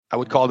I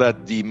would call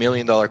that the $1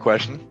 million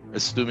question,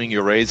 assuming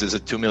your raise is a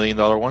 $2 million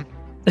one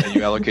and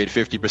you allocate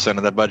 50%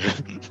 of that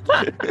budget.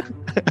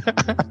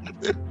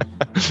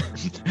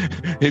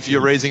 If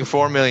you're raising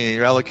 $4 million,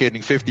 you're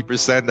allocating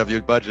 50% of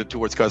your budget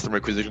towards customer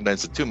acquisition, then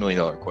it's a $2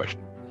 million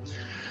question.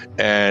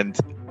 And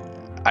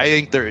I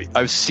think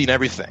I've seen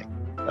everything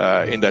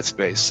in that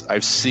space.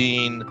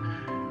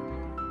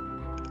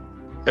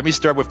 Let me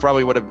start with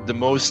probably the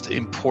most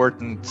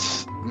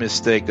important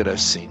mistake that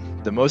I've seen.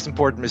 The most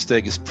important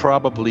mistake is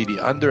probably the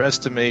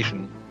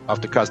underestimation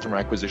of the customer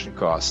acquisition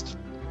cost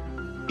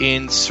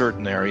in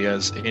certain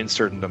areas, in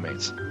certain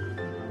domains.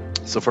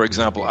 So, for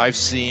example, I've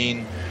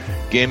seen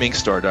gaming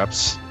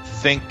startups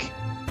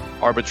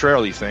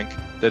arbitrarily think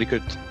that it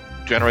could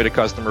generate a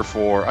customer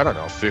for, I don't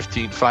know,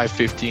 $5,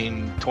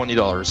 $15,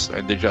 $20,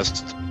 and they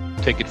just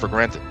take it for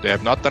granted. They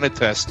have not done a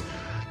test.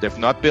 They've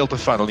not built a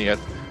funnel yet,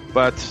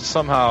 but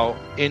somehow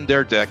in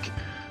their deck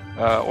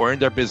or in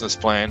their business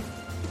plan,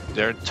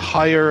 their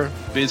entire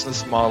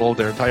business model,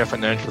 their entire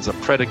financials are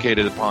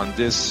predicated upon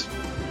this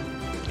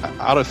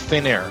out of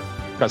thin air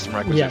customer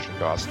acquisition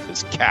cost,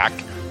 this CAC.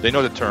 They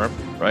know the term,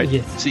 right?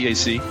 Yes.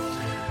 CAC.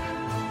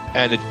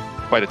 And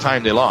by the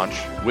time they launch,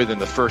 within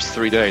the first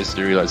 3 days,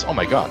 they realize, oh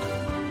my God,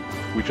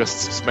 we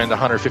just spent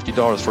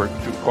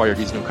 $150 to acquire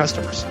these new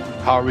customers.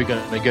 How are we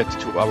going to get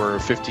to our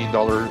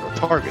 $15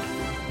 target,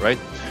 right?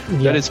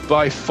 Yeah. That is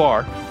by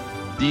far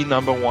the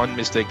number one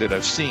mistake that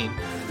I've seen.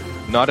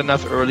 Not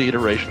enough early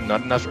iteration,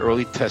 not enough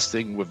early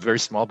testing with very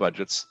small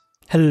budgets.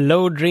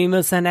 Hello,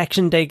 dreamers and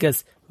action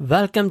takers.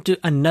 Welcome to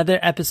another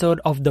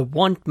episode of the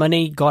Want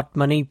Money, Got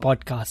Money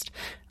podcast.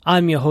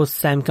 I'm your host,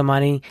 Sam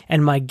Kamani,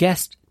 and my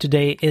guest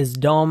today is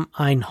Dom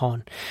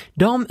Einhorn.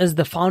 Dom is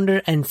the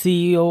founder and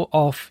CEO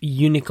of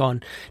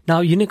Unicorn.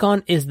 Now,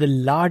 Unicorn is the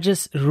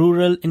largest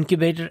rural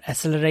incubator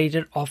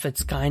accelerator of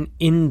its kind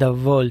in the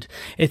world.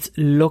 It's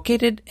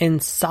located in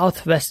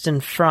southwestern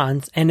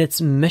France, and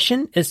its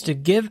mission is to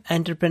give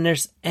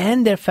entrepreneurs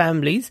and their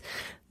families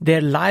their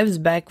lives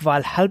back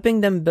while helping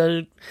them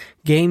build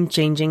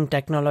game-changing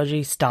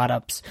technology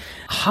startups.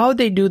 How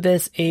they do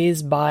this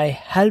is by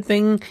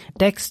helping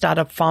tech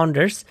startup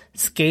founders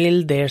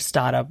scale their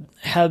startup,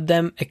 help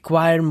them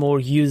acquire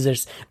more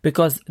users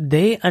because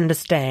they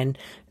understand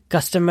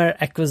customer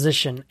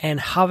acquisition and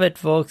how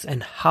it works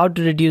and how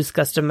to reduce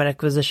customer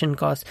acquisition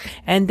costs.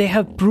 And they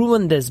have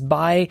proven this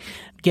by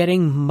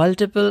getting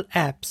multiple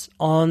apps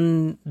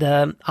on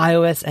the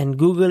iOS and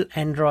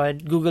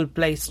Google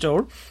Play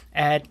Store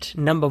at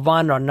number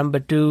 1 or number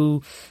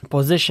 2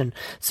 position.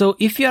 So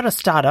if you're a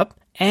startup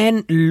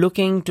and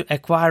looking to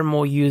acquire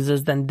more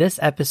users, then this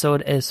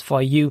episode is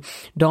for you.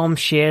 Dom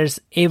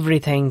shares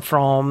everything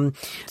from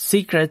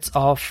secrets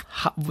of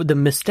the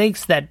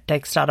mistakes that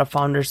tech startup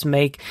founders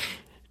make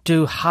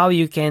to how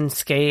you can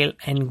scale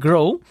and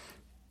grow,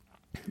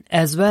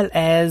 as well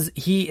as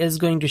he is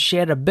going to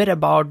share a bit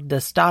about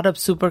the Startup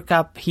Super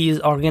Cup he is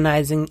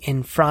organizing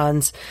in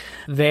France,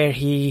 where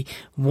he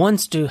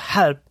wants to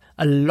help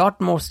a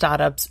lot more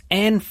startups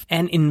and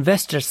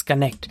investors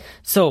connect.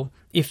 So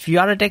if you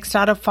are a tech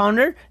startup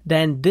founder,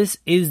 then this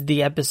is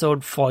the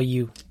episode for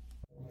you.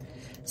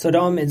 So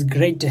Dom, it's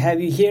great to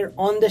have you here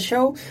on the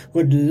show.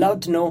 Would love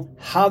to know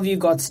how you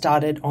got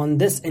started on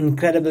this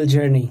incredible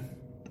journey.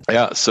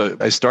 Yeah, so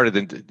I started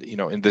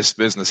in this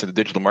business, in the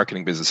digital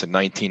marketing business, in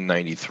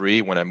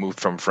 1993 when I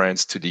moved from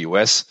France to the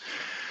US.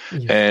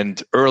 Yeah.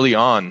 And early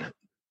on,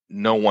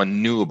 no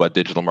one knew about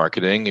digital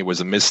marketing. It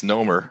was a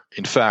misnomer.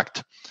 In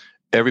fact,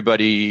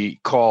 everybody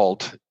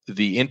called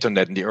the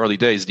internet in the early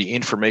days the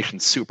information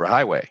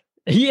superhighway.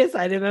 Yes,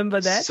 I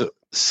remember that.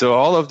 So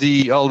all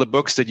the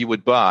books that you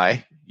would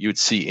buy, you'd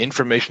see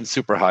information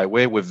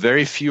superhighway with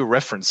very few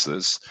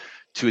references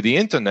to the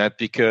internet,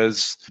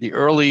 because the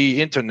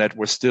early internet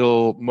was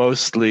still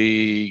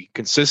mostly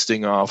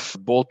consisting of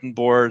bulletin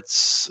boards,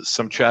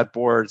 some chat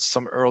boards,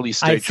 some early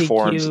stage ICQ,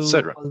 forums,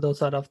 etc. All those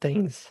sort of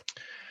things.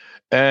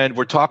 And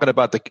we're talking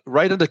about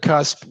right at the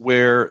cusp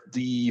where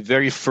the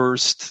very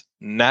first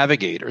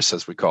navigators,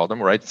 as we call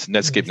them, right?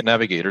 Netscape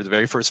Navigator, the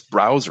very first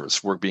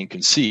browsers were being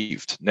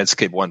conceived.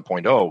 Netscape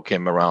 1.0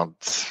 came around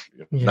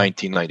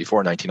 1994,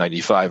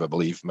 1995, I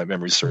believe. My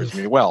memory serves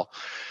me well.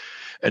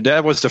 And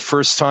that was the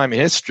first time in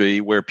history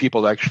where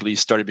people actually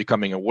started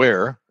becoming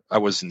aware. I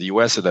was in the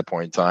US at that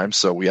point in time,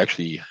 so we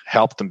actually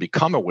helped them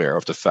become aware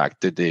of the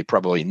fact that they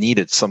probably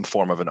needed some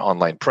form of an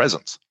online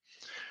presence.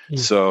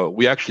 Yes. So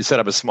we actually set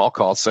up a small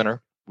call center.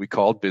 We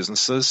called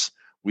businesses.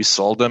 We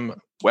sold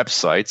them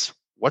websites.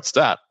 What's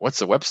that?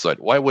 What's a website?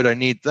 Why would I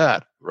need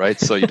that? Right?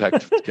 So you'd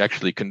have to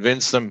actually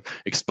convince them,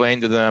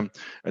 explain to them.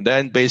 And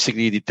then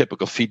basically the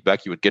typical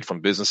feedback you would get from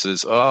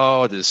businesses,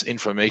 oh, this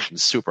information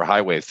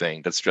superhighway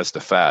thing, that's just a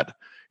fad.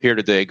 Here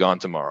today, gone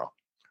tomorrow,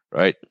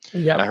 right?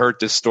 Yeah. I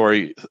heard this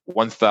story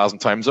 1,000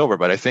 times over,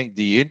 but I think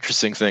the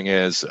interesting thing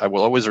is I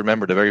will always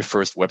remember the very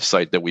first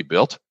website that we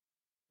built.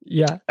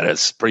 Yeah. And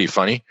it's pretty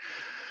funny.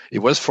 It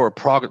was for a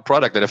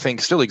product that I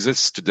think still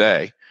exists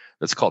today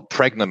that's called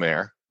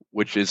Pregnamare,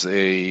 which is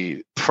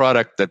a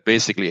product that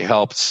basically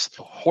helps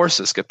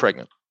horses get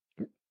pregnant.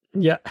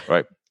 Yeah.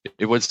 Right.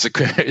 It was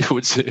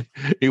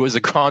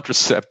a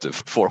contraceptive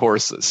for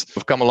horses.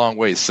 We've come a long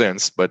way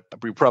since, but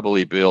we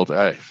probably built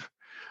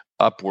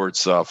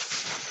upwards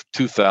of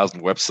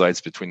 2,000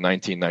 websites between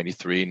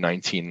 1993 and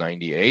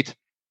 1998.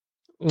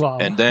 Wow.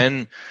 And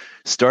then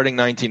starting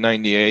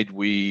 1998,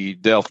 we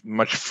delved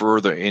much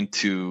further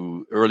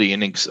into early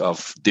innings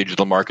of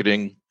digital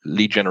marketing,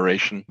 lead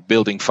generation,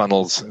 building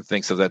funnels, and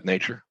things of that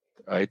nature,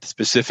 right?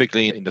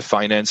 Specifically in the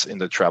finance, in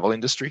the travel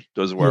industry.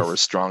 Those were our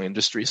strong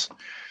industries.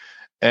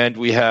 And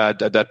we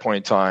had, at that point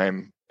in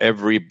time,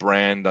 every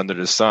brand under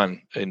the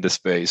sun in the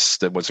space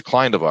that was a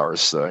client of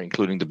ours,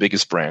 including the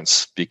biggest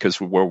brands, because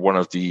we were one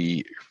of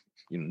the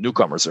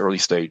newcomers, early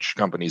stage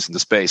companies in the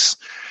space.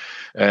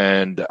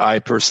 And I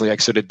personally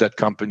exited that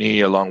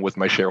company along with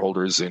my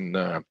shareholders in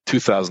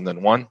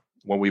 2001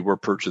 when we were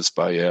purchased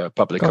by a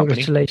public company.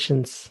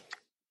 Congratulations.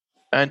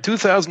 And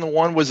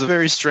 2001 was a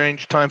very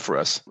strange time for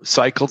us.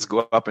 Cycles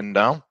go up and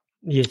down.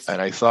 Yes.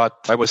 And I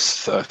thought, I was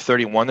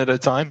 31 at the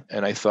time,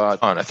 and I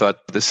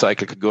thought this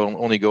cycle could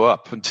only go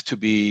up. And to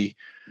be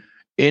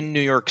in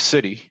New York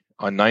City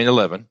on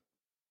 9/11,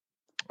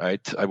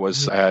 right?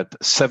 I had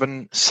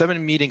seven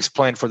meetings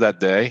planned for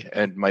that day,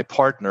 and my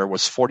partner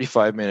was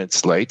 45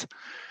 minutes late.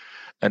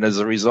 And as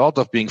a result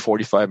of being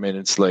 45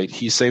 minutes late,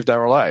 he saved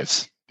our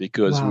lives,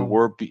 because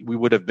we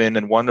would have been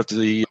in one of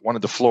the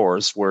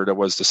floors where there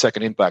was the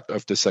second impact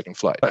of the second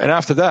flight. And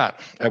after that,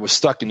 I was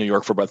stuck in New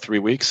York for about 3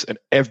 weeks, and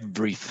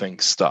everything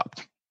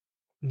stopped.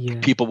 Yeah.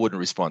 People wouldn't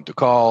respond to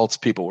calls.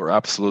 People were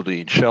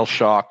absolutely in shell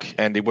shock.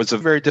 And it was a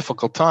very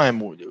difficult time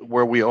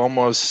where we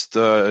almost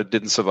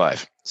didn't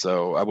survive.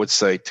 So I would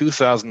say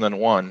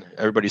 2001,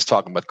 everybody's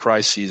talking about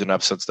crises and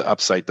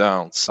upside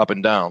downs, up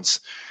and downs.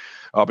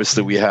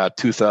 Obviously, we had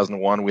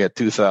 2001, we had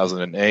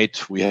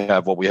 2008, we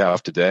have what we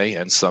have today,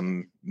 and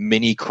some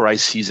mini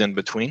crises in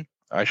between,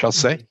 I shall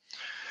say.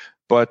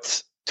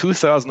 But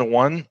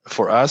 2001,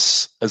 for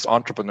us as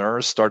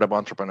entrepreneurs, startup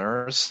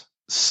entrepreneurs,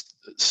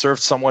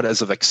 served somewhat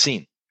as a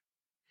vaccine.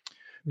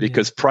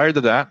 Because prior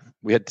to that,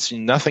 we had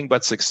seen nothing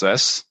but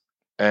success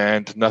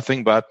and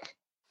nothing but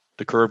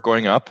the curve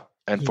going up.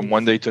 And from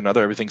one day to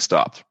another, everything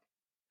stopped.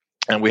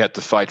 And we had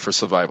to fight for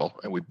survival,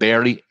 and we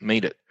barely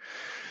made it.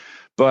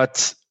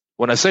 But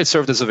when I say it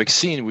served as a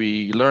vaccine,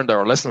 we learned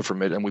our lesson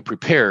from it, and we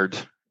prepared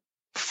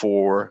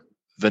for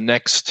the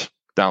next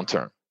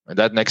downturn. And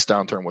that next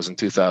downturn was in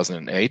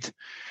 2008.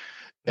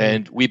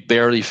 And we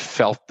barely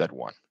felt that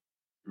one.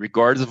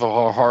 Regardless of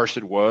how harsh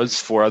it was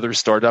for other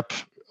startup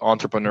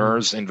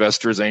entrepreneurs,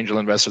 investors, angel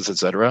investors,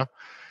 etc.,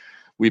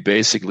 we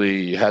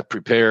basically had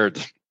prepared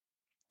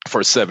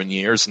for 7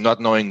 years, not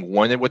knowing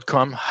when it would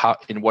come, how,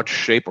 in what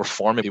shape or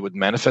form it would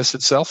manifest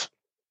itself.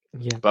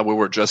 But we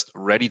were just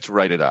ready to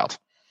write it out.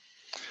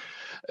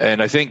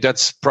 And I think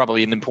that's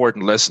probably an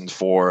important lesson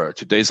for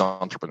today's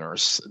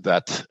entrepreneurs,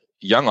 that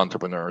young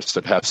entrepreneurs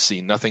that have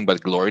seen nothing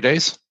but glory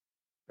days,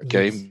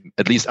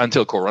 at least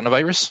until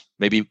coronavirus.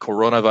 Maybe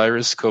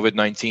coronavirus,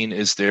 COVID-19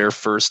 is their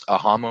first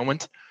aha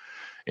moment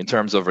in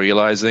terms of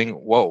realizing,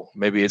 whoa,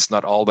 maybe it's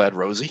not all that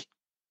rosy,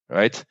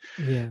 right?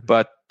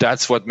 But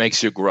that's what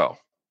makes you grow,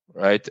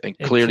 right? And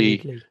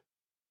clearly,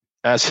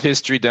 as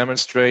history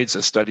demonstrates,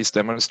 as studies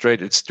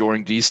demonstrate, it's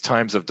during these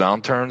times of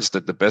downturns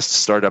that the best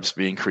startups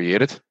being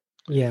created.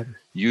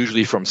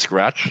 Usually from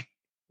scratch,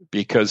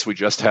 because we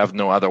just have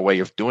no other way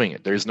of doing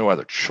it. There's no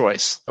other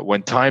choice.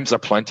 When times are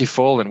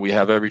plentiful and we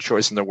have every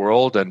choice in the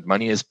world and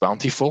money is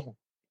bountiful,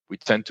 we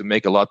tend to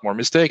make a lot more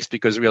mistakes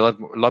because we have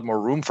a lot more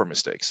room for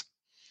mistakes.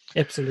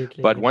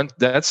 Absolutely. But when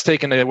that's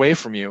taken away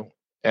from you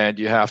and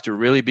you have to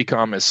really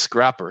become a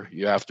scrapper,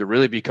 you have to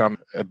really become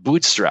a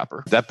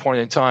bootstrapper. At that point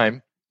in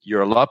time,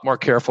 you're a lot more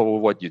careful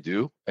with what you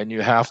do, and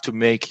you have to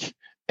make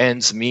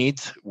ends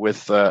meet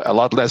with a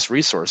lot less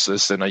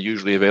resources than are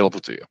usually available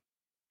to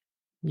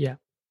you.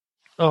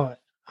 Oh,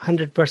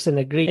 100%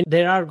 agree.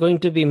 There are going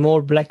to be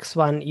more black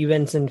swan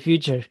events in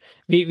future.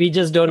 We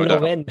just don't know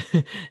when.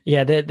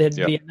 There'd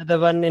be another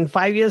one in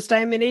 5 years'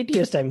 time, in 8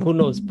 years' time. Who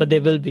knows? But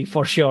there will be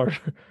for sure.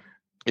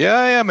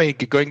 I mean,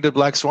 going to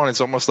black swan, it's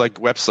almost like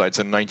websites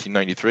in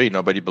 1993.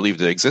 Nobody believed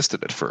they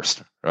existed at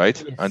first,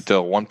 right?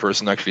 Until one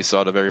person actually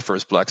saw the very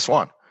first black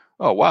swan.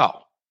 Oh,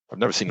 wow. I've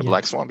never seen a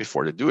black swan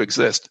before. They do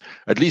exist.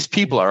 At least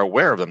people are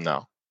aware of them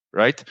now,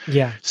 right?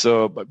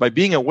 So by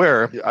being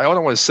aware, I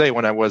don't want to say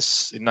when I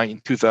was in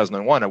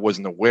 2001, I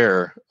wasn't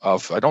aware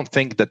of, I don't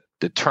think that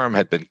the term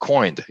had been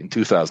coined in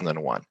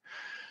 2001.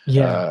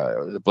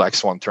 The black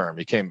swan term.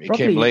 It came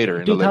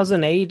later. In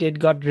 2008, it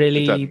got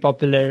really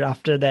popular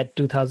after that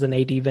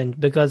 2008 event,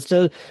 because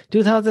till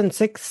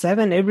 2006,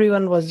 2007,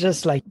 everyone was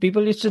just like,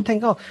 people used to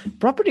think, oh,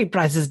 property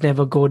prices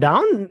never go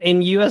down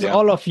in US,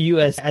 all of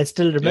US. I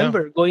still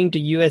remember going to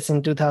US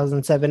in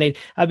 2007, 2008.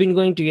 I've been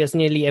going to US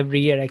nearly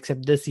every year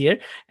except this year.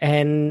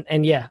 And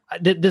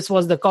this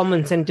was the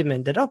common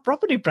sentiment that, oh,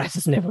 property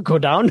prices never go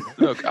down.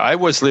 Look, I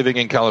was living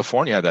in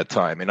California at that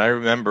time, and I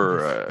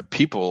remember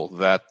people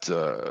that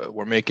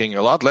were making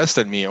a lot less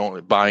than me,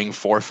 only buying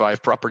 4 or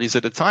 5 properties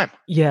at a time.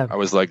 I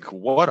was like,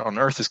 what on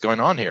earth is going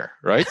on here,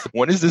 right?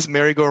 When is this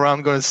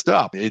merry-go-round going to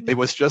stop? It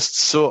was just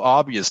so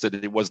obvious that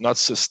it was not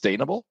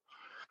sustainable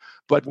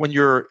But when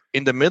you're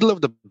in the middle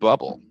of the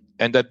bubble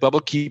and that bubble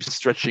keeps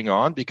stretching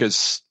on,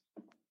 because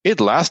it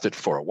lasted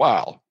for a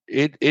while.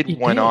 It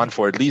went on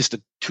for at least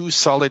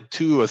solid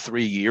 2 or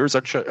 3 years,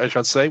 I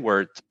should say,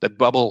 where that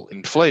bubble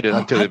inflated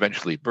until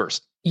eventually it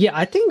burst. Yeah,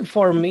 I think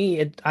for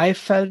me, I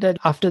felt that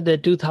after the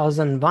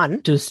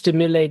 2001, to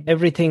stimulate,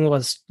 everything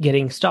was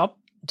getting stopped.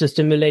 To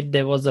stimulate,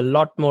 there was a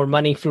lot more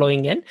money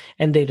flowing in,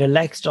 and they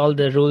relaxed all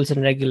the rules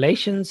and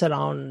regulations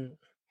around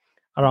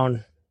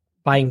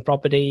buying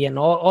property and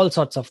all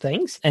sorts of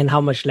things, and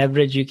how much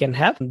leverage you can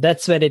have.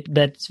 That's when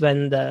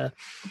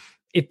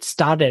it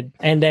started,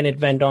 and then it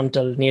went on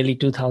till nearly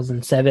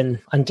 2007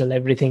 until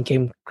everything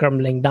came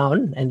crumbling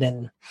down, and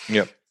then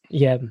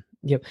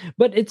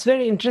But it's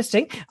very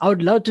interesting. I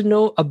would love to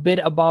know a bit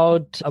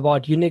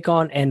about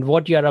Unicorn and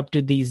what you're up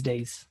to these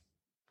days.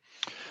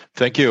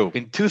 Thank you.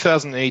 In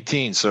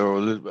 2018,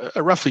 so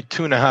roughly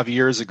 2.5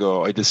 years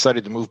ago, I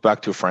decided to move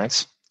back to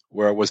France,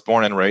 where I was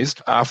born and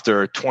raised,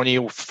 after a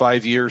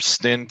 25-year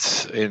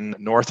stint in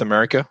North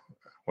America.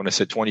 When I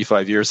said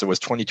 25 years, it was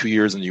 22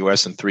 years in the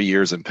US and 3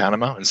 years in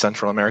Panama in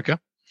Central America.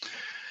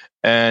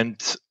 And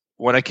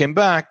when I came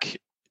back,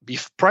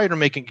 prior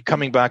to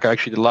coming back, I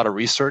actually did a lot of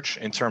research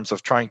in terms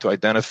of trying to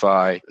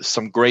identify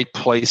some great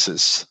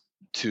places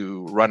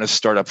to run a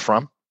startup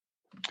from.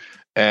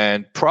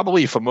 And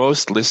probably for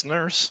most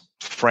listeners,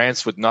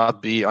 France would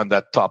not be on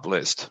that top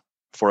list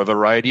for a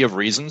variety of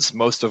reasons,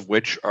 most of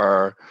which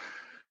are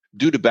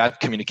due to bad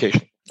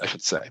communication, I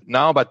should say.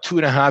 Now, about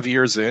 2.5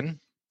 years in,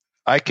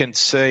 I can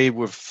say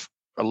with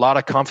a lot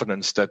of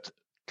confidence that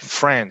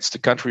France, the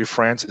country of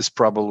France, is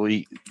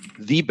probably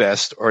the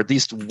best, or at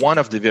least one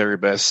of the very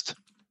best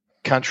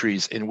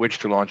countries in which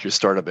to launch your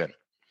startup in.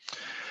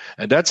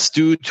 And that's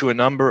due to a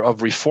number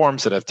of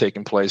reforms that have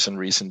taken place in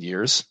recent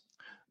years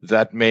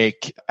that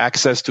make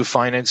access to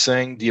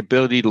financing, the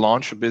ability to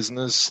launch a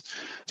business,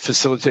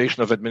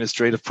 facilitation of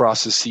administrative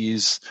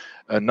processes,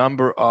 a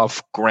number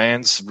of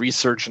grants,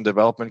 research and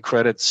development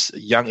credits,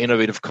 young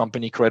innovative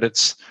company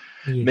credits,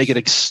 make it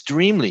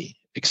extremely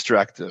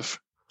extractive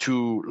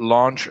to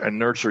launch and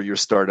nurture your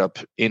startup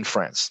in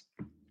France.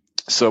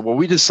 So what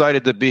we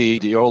decided to be,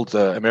 the old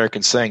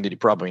American saying that you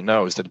probably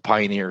know is that the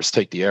pioneers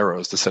take the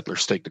arrows, the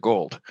settlers take the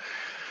gold.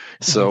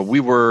 So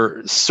we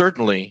were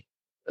certainly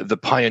the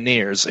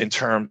pioneers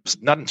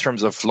not in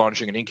terms of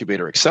launching an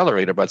incubator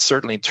accelerator, but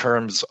certainly in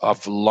terms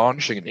of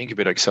launching an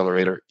incubator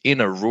accelerator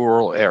in a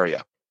rural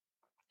area.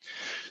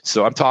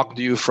 So I'm talking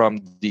to you from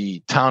the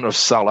town of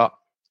Sarlat,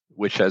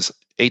 which has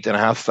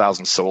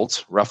 8,500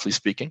 souls, roughly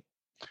speaking.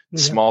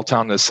 Small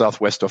town in the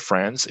southwest of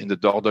France in the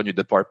Dordogne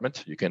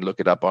department. You can look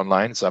it up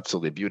online. It's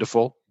absolutely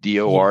beautiful.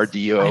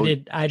 Dordogne.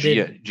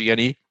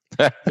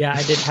 Yeah,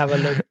 I did have a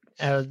look.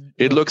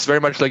 It looks very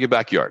much like a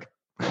backyard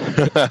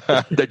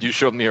that you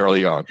showed me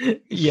early on.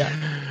 Yeah.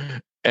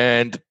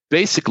 And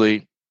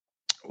basically,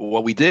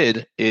 what we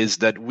did is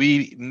that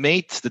we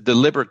made the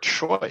deliberate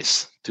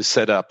choice to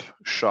set up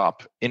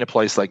shop in a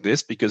place like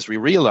this because we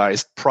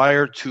realized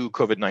prior to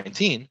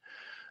COVID-19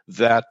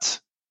 that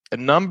a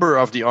number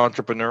of the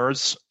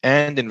entrepreneurs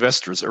and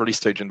investors, early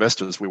stage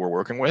investors we were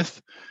working with,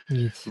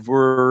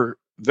 were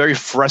very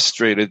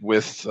frustrated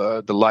with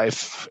the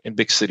life in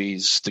big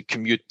cities, the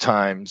commute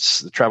times,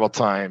 the travel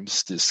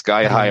times, the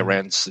sky-high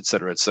rents, et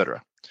cetera, et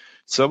cetera.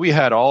 So we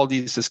had all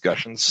these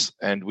discussions,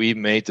 and we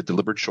made the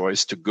deliberate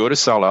choice to go to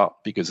Sarlat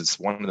because it's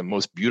one of the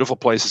most beautiful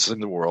places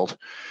in the world.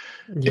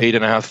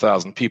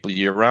 8,500 people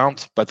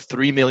year-round, but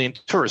 3 million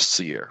tourists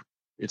a year.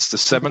 It's the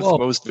 7th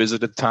most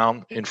visited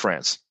town in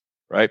France.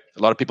 Right?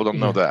 A lot of people don't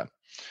know that.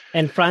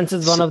 And France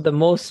is one of the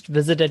most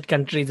visited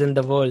countries in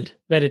the world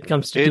when it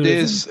comes to tourism. It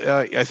is.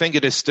 I think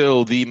it is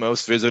still the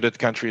most visited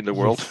country in the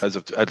world, as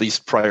of at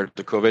least prior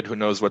to COVID. Who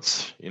knows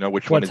which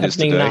one it is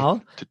today?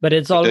 Now? But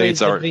it's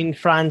always between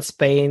France,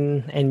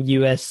 Spain, and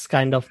US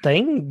kind of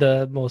thing,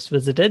 the most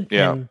visited.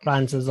 Yeah. And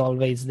France is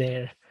always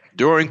there.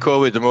 During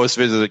COVID, the most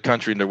visited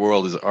country in the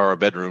world is our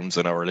bedrooms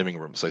and our living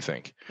rooms, I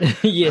think.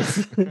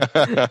 Yes,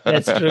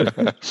 that's true.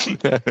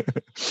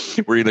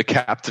 We're in a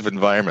captive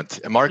environment,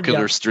 a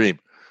marketer's dream.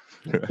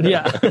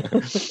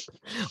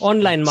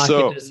 Online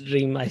marketer's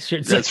dream, I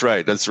should say.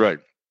 That's right.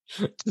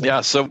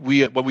 Yeah, so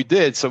we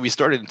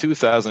started in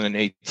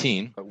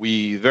 2018.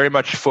 We very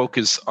much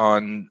focus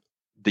on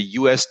the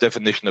US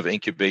definition of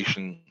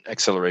incubation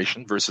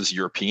acceleration versus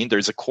European.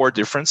 There's a core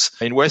difference.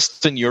 In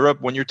Western Europe,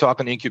 when you're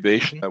talking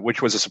incubation,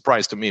 which was a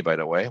surprise to me, by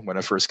the way, when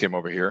I first came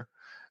over here,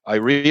 I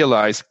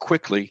realized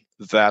quickly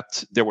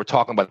that they were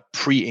talking about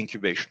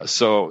pre-incubation.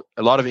 So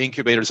a lot of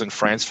incubators in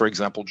France, for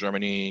example,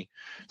 Germany,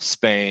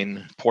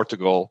 Spain,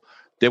 Portugal,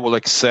 they will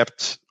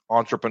accept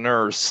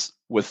entrepreneurs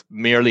with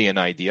merely an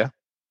idea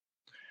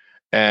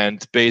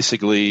and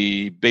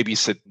basically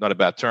babysit, not a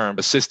bad term,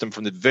 a system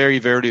from the very,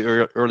 very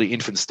early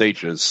infant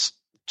stages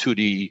to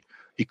the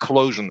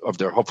eclosion of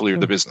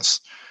the business.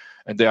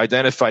 And they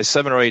identify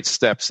 7 or 8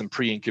 steps in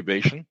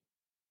pre-incubation.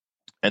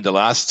 And the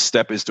last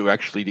step is to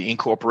actually the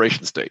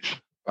incorporation stage.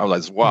 I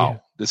was like,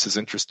 wow, this is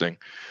interesting,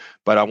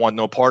 but I want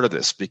no part of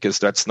this because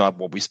that's not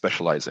what we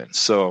specialize in.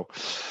 So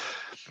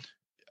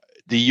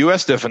The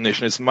US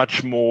definition is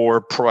much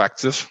more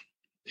proactive.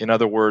 In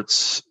other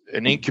words,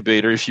 an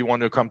incubator, if you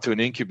want to come to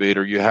an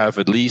incubator, you have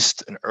at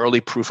least an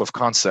early proof of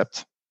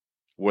concept,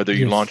 whether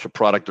you launch a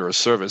product or a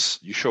service.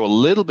 You show a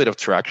little bit of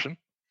traction.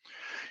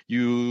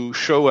 You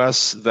show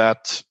us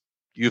that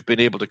you've been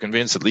able to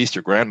convince at least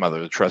your grandmother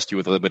to trust you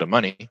with a little bit of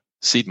money,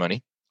 seed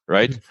money,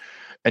 right?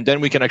 And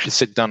then we can actually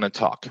sit down and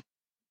talk,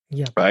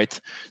 right?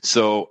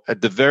 So at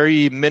the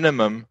very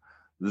minimum,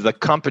 the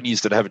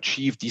companies that have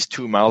achieved these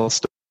two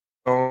milestones,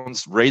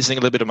 raising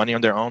a little bit of money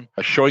on their own,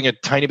 showing a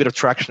tiny bit of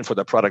traction for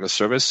their product or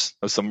service,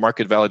 some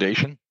market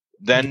validation,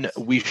 then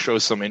we show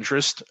some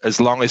interest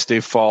as long as they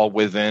fall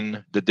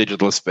within the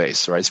digital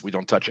space, right? So we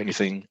don't touch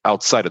anything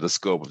outside of the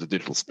scope of the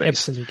digital space.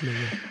 Absolutely.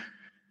 Yeah.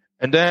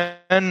 And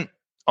then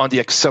on the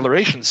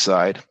acceleration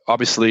side,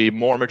 obviously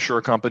more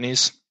mature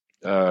companies.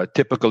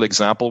 Typical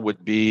example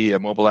would be a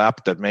mobile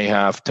app that may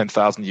have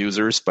 10,000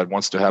 users but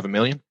wants to have 1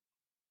 million.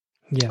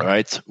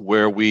 Right?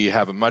 Where we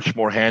have a much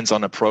more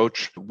hands-on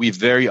approach. We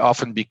very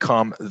often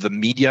become the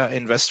media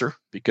investor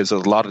because a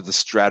lot of the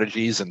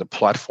strategies and the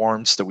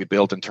platforms that we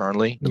build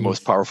internally, the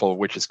most powerful of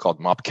which is called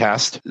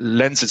Mobcast,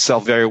 lends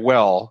itself very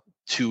well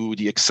to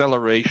the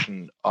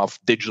acceleration of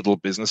digital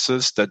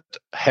businesses that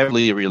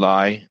heavily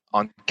rely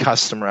on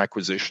customer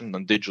acquisition,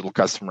 on digital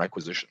customer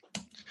acquisition.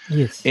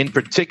 Yes. In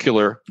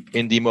particular,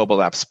 in the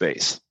mobile app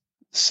space.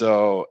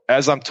 So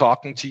as I'm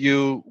talking to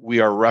you, we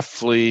are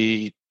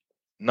roughly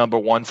number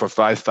one for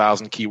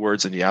 5,000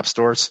 keywords in the app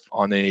stores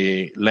on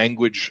a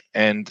language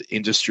and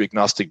industry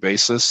agnostic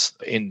basis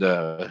in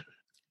the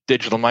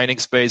digital mining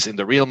space, in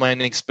the real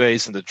mining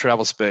space, in the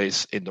travel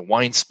space, in the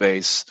wine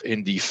space,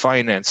 in the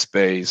finance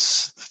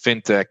space,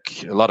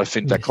 fintech, a lot of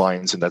fintech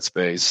clients in that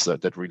space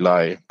that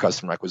rely on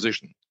customer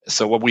acquisition.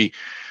 So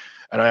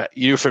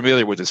you're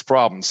familiar with this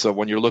problem. So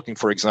when you're looking,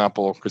 for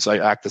example, because I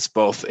act as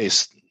both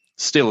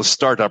still a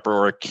startup,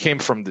 or I came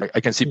from I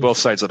can see both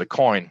sides of the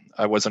coin.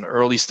 I was an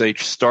early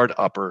stage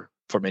startupper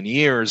for many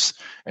years,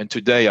 and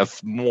today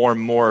I've more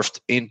morphed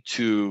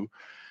into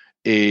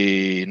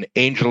an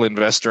angel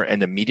investor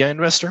and a media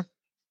investor.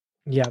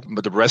 Yeah.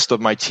 But the rest of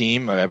my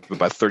team, I have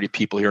about 30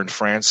 people here in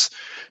France,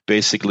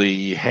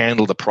 basically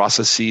handle the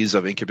processes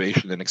of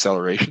incubation and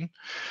acceleration.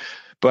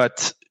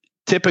 But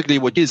typically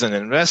what is an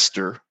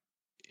investor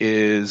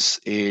is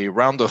a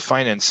round of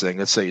financing,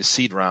 let's say a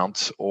seed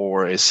round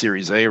or a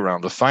Series A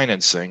round of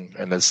financing,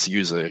 and let's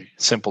use a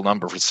simple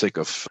number for sake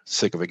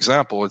of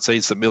example. Let's say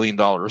it's $1 million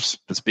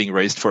that's being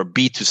raised for a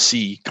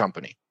B2C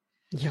company.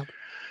 Yeah.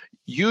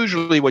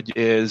 Usually what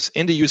is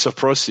in the use of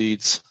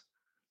proceeds,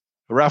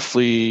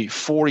 roughly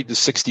 40 to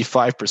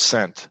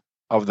 65%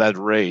 of that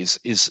raise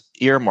is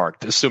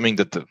earmarked, assuming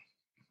that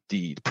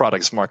the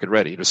product is market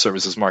ready, the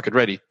service is market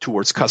ready,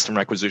 towards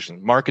customer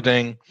acquisition,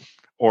 marketing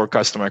or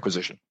customer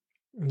acquisition.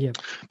 Yeah.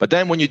 But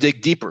then when you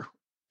dig deeper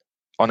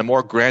on a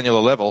more granular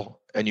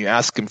level and you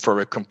ask him for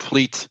a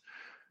complete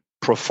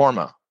pro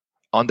forma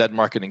on that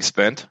marketing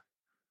spend,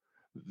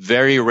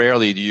 very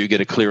rarely do you get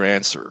a clear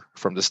answer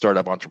from the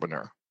startup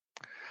entrepreneur.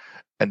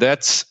 And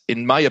that's,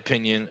 in my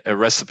opinion, a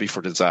recipe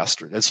for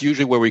disaster. That's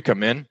usually where we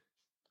come in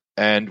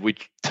and we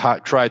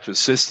try to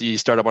assist the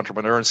startup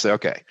entrepreneur and say,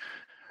 okay,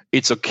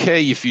 it's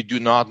okay if you do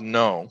not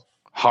know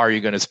how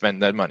you're going to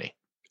spend that money.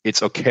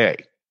 It's okay.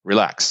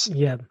 Relax.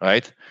 Yeah.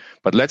 Right?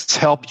 But let's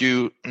help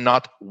you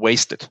not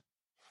waste it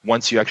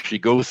once you actually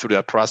go through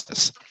that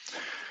process.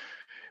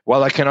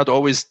 While I cannot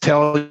always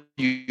tell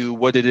you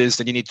what it is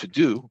that you need to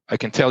do, I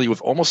can tell you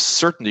with almost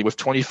certainty, with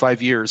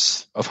 25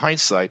 years of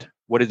hindsight,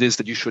 what it is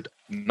that you should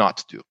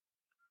not do.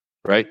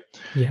 Right?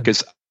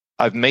 Because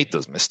I've made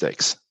those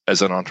mistakes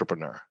as an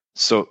entrepreneur.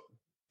 So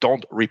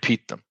don't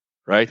repeat them.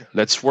 Right?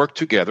 Let's work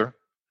together.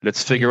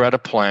 Let's figure out a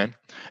plan.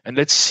 And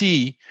let's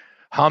see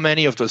how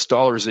many of those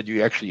dollars that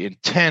you actually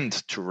intend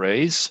to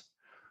raise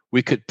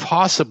we could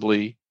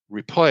possibly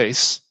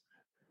replace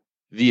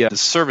via the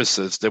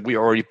services that we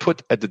already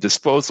put at the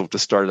disposal of the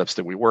startups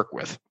that we work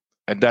with.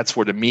 And that's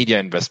where the media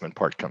investment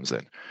part comes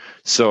in.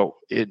 So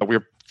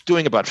we're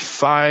doing about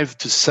 5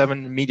 to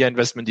 7 media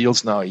investment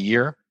deals now a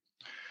year.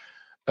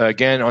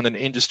 Again, on an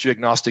industry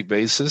agnostic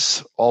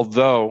basis,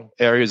 although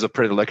areas of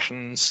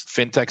predilections,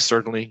 fintech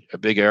certainly a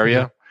big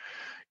area.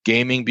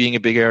 Gaming being a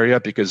big area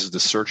because of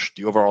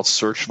the overall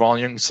search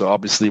volume. So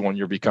obviously when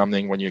you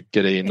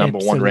get a number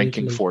one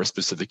ranking for a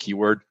specific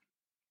keyword,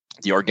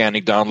 the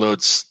organic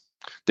downloads,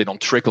 they don't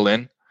trickle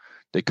in.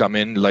 They come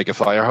in like a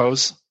fire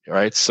hose,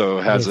 right? So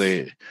it has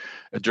a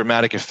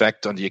dramatic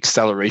effect on the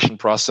acceleration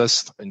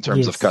process in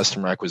terms of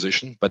customer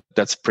acquisition, but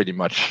that's pretty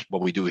much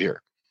what we do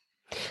here.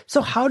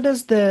 So how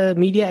does the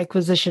media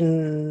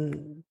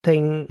acquisition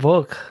thing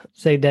work?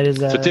 Say there is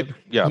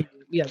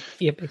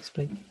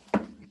explain.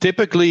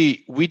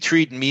 Typically, we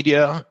treat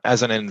media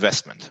as an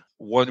investment.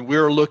 When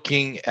we're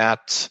looking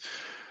at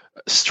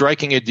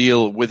striking a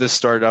deal with a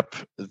startup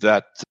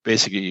that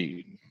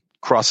basically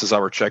crosses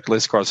our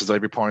checklist, crosses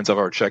every point of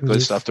our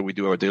checklist after we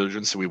do our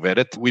diligence, we vet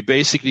it. We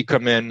basically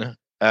come in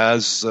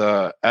as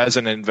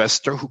an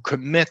investor who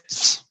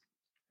commits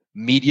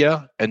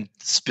media and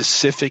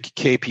specific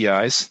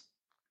KPIs,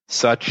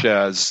 such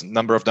as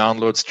number of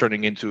downloads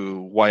turning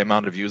into Y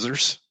amount of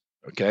users,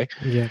 okay,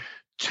 Yeah.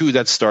 to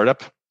that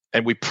startup.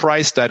 And we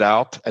price that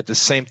out. At the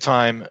same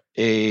time,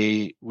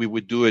 we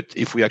would do it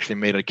if we actually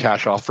made a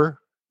cash offer,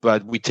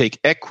 but we take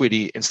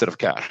equity instead of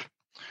cash.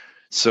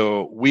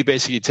 So we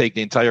basically take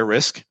the entire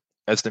risk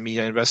as the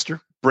media investor,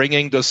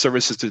 bringing those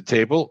services to the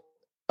table,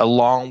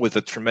 along with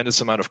a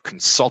tremendous amount of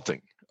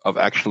consulting of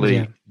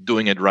actually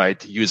doing it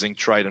right, using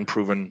tried and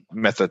proven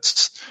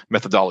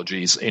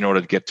methodologies in order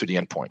to get to the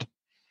end point.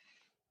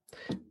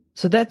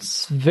 So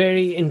that's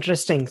very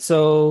interesting.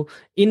 So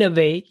in a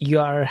way, you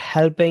are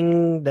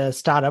helping the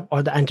startup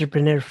or the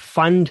entrepreneur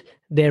fund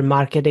their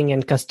marketing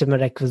and customer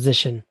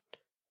acquisition.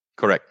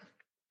 Correct.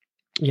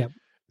 Yeah.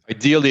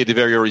 Ideally, at the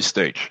very early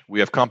stage, we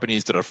have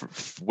companies that are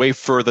way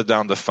further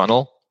down the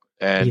funnel.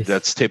 And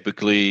that's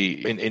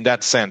typically, in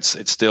that sense,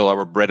 it's still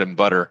our bread and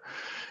butter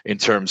in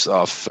terms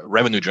of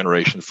revenue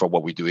generation for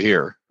what we do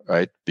here,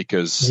 right?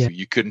 Because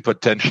you couldn't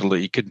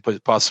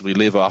possibly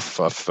live off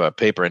of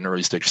paper in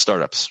early stage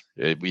startups.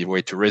 It'd be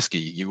way too risky.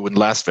 You wouldn't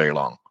last very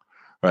long,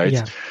 right?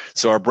 Yeah.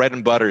 So our bread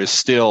and butter is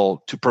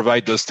still to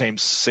provide those same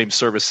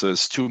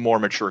services to more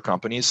mature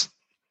companies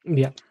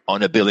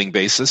on a billing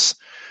basis.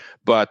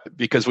 But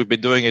because we've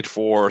been doing it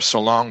for so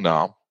long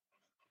now,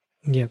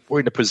 we're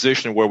in a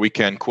position where we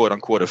can, quote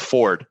unquote,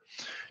 afford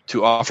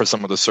to offer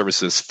some of the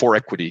services for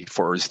equity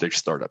for early stage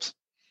startups.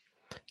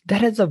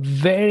 That is a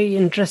very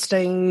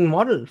interesting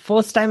model.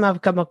 First time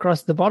I've come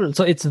across the model.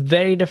 So it's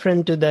very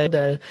different to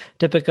the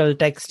typical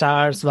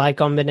Techstars, Y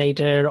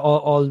Combinator,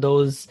 all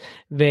those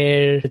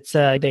where it's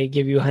they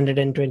give you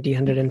 120,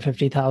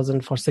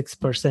 150,000 for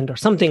 6% or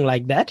something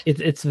like that.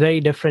 It's very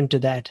different to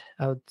that,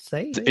 I would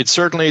say. It's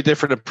certainly a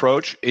different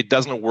approach. It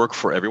doesn't work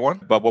for everyone.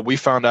 But what we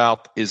found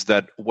out is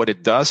that what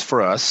it does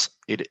for us,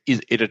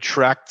 it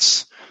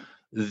attracts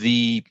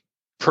the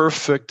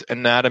perfect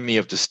anatomy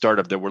of the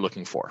startup that we're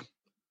looking for.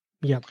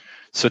 Yeah.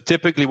 So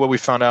typically what we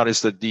found out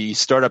is that the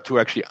startup who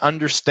actually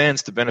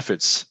understands the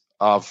benefits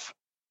of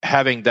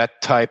having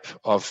that type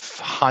of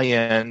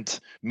high-end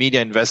media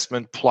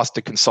investment plus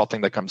the consulting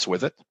that comes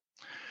with it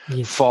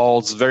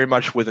falls very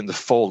much within the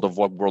fold of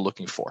what we're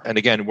looking for. And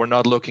again, we're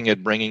not looking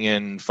at bringing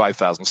in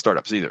 5,000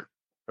 startups either,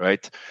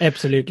 right?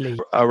 Absolutely.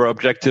 Our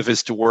objective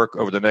is to work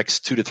over the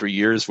next 2 to 3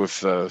 years with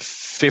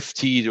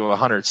 50 to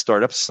 100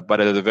 startups, but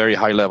at a very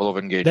high level of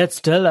engagement. That's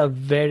still a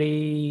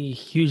very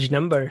huge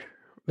number.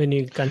 When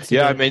you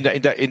consider, yeah, I mean,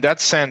 in that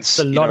sense,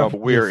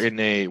 we're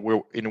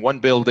in one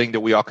building that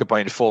we occupy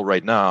in full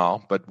right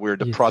now, but we're in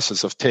the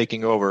process of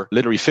taking over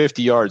literally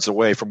 50 yards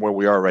away from where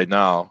we are right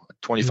now,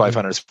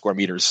 2,500 square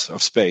meters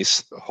of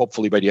space,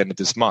 hopefully by the end of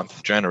this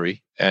month,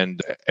 January,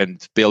 and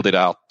build it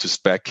out to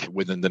spec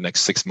within the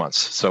next 6 months.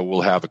 So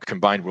we'll have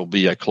we'll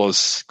be at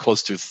close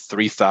to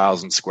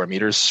 3,000 square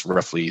meters,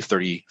 roughly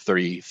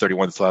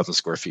 31,000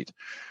 square feet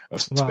of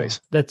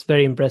space. That's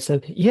very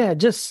impressive. Yeah,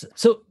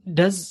 so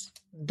does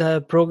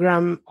the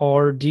program,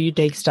 or do you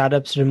take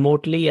startups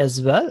remotely as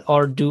well,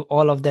 or do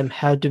all of them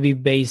have to be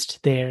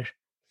based there?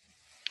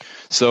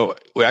 So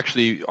we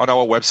actually, on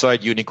our website,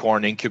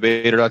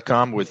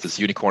 unicornincubator.com, with this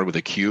unicorn with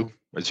a Q,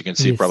 as you can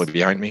see probably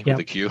behind me with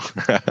a Q.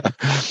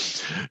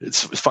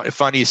 It's a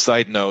funny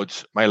side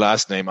note. My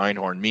last name,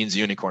 Einhorn, means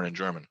unicorn in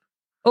German.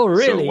 Oh,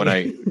 really?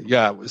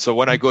 So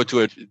when I go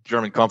to a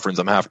German conference,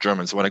 I'm half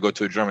German. So when I go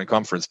to a German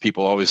conference,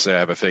 people always say I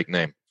have a fake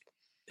name.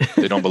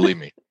 They don't believe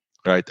me.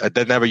 Right.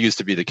 That never used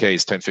to be the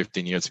case 10,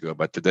 15 years ago.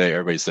 But today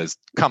everybody says,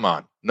 come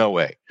on, no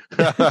way.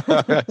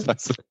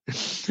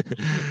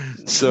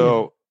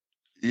 So,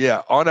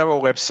 on our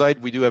website,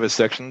 we do have a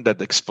section that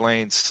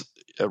explains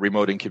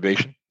remote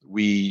incubation.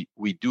 We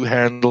do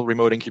handle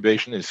remote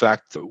incubation. In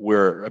fact,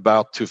 we're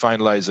about to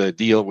finalize a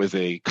deal with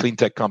a clean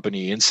tech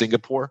company in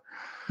Singapore.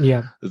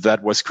 Yeah.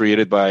 That was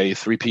created by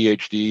 3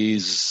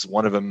 PhDs.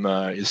 One of them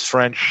is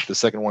French. The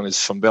second one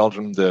is from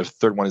Belgium. The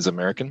third one is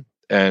American.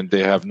 And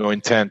they have no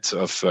intent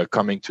of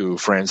coming to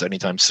France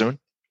anytime soon.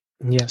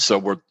 Yeah. So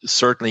we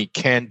certainly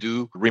can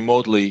do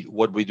remotely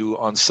what we do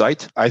on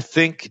site. I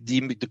think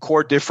the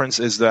core difference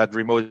is that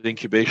remote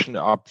incubation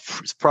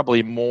is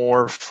probably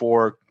more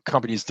for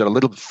companies that are a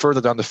little bit further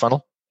down the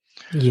funnel,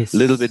 a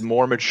little bit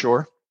more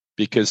mature,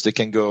 because they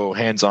can go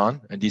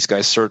hands-on. And these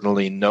guys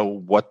certainly know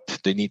what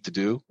they need to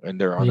do,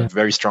 and they're on a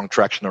very strong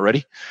traction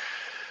already.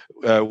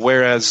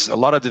 Whereas a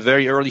lot of the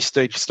very early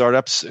stage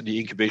startups in the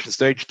incubation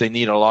stage, they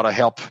need a lot of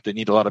help. They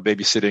need a lot of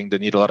babysitting. They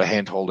need a lot of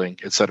hand-holding,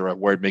 et cetera,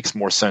 where it makes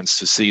more sense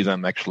to see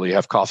them actually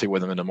have coffee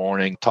with them in the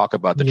morning, talk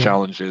about the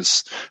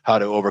challenges, how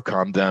to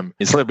overcome them.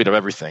 It's a little bit of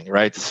everything,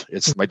 right?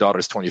 My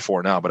daughter's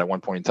 24 now, but at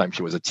one point in time,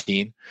 she was a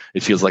teen.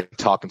 It feels like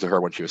talking to her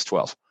when she was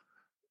 12.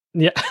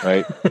 Yeah.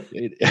 Right?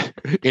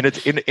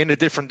 in a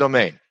different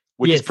domain.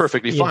 Which is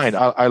perfectly fine.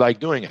 I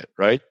like doing it,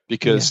 right?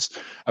 Because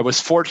I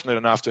was fortunate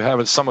enough to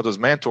have some of those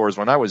mentors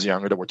when I was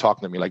younger that were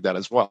talking to me like that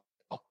as well.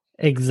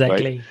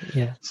 Exactly. Right?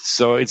 Yeah.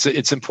 So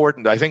it's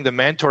important. I think the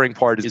mentoring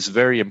part is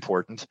very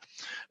important.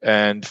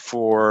 And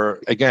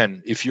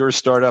if you're a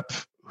startup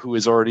who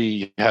is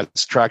already has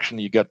traction,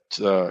 you got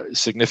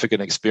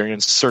significant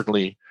experience,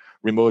 certainly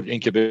remote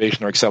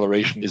incubation or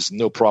acceleration is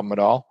no problem at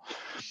all.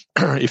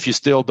 If you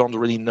still don't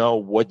really know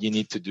what you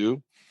need to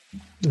do,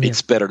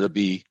 it's better to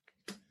be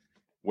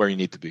where you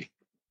need to be.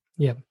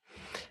 Yeah.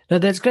 No,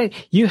 that's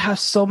great. You have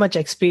so much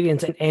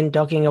experience in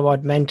talking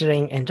about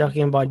mentoring and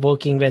talking about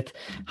working with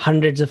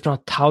hundreds, if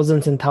not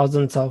thousands and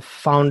thousands of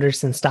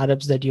founders and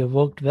startups that you've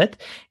worked with.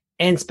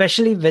 And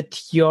especially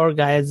with your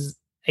guys'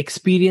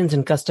 experience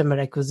in customer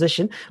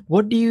acquisition,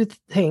 what do you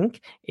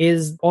think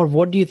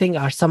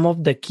are some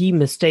of the key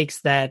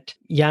mistakes that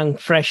young,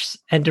 fresh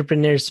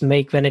entrepreneurs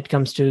make when it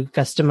comes to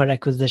customer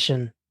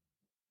acquisition?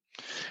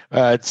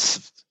 I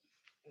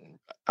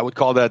would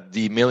call that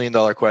the $1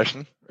 million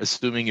question.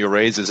 Assuming your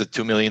raise is a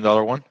 $2 million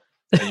one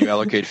and you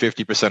allocate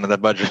 50% of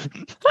that budget.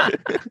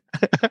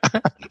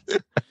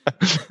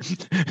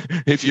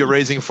 If you're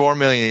raising $4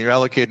 million and you're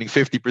allocating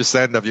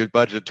 50% of your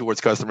budget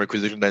towards customer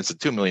acquisition, then it's a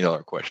 $2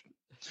 million question.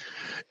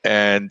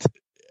 And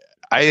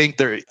I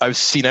think I've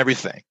seen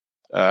everything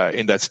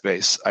in that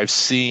space. Let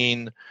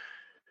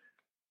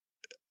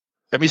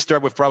me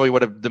start with probably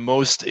the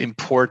most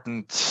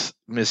important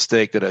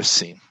mistake that I've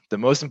seen. The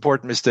most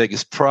important mistake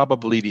is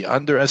probably the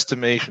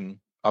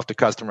underestimation of the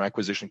customer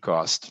acquisition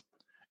cost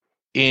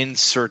in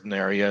certain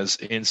areas,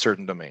 in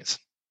certain domains.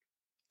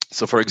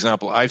 So, for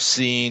example, I've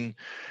seen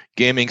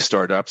gaming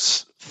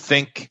startups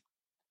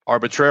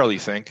arbitrarily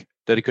think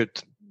that it could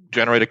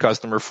generate a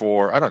customer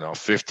for, I don't know,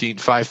 $15,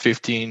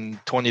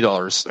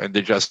 $20, and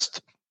they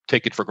just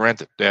take it for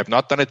granted. They have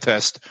not done a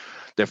test.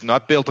 They've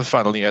not built a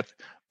funnel yet,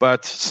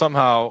 but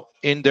somehow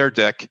in their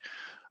deck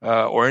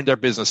or in their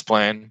business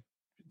plan,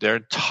 their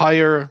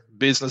entire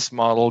business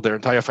model, their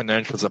entire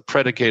financials are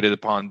predicated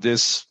upon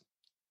this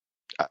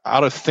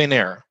out of thin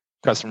air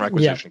customer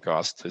acquisition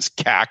cost, is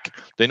CAC.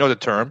 They know the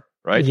term,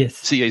 right? Yes.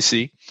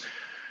 CAC.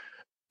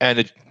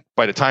 And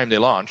by the time they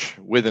launch,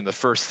 within the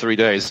first 3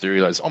 days, they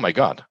realize, oh my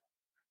God,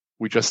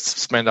 we just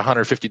spent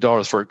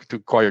 $150 to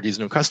acquire these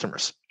new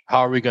customers.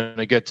 How are we going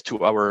to get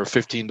to our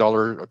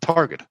 $15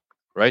 target,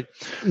 right?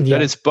 Yeah.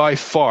 That is by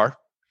far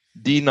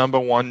the number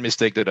one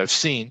mistake that I've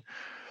seen.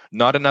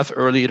 Not enough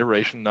early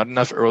iteration, not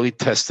enough early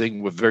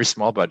testing with very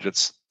small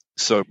budgets.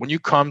 So when you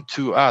come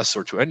to us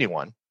or to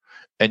anyone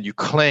and you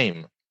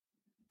claim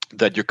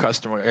that your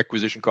customer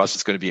acquisition cost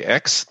is going to be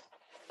X,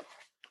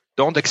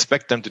 don't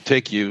expect them to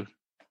take your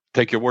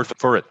word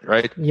for it,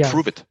 right? Yeah.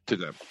 Prove it to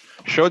them.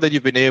 Show that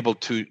you've been able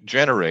to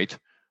generate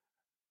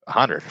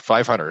 100,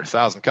 500,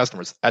 1,000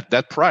 customers at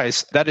that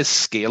price. That is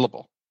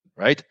scalable,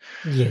 right?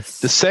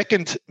 Yes. The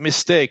second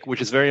mistake, which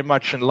is very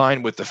much in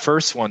line with the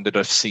first one that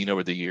I've seen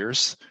over the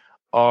years,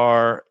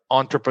 are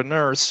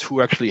entrepreneurs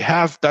who actually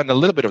have done a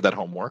little bit of that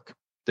homework.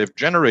 They've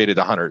generated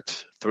 100,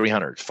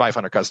 300,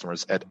 500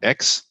 customers at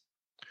X.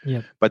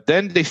 Yeah. But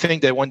then they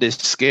think that when they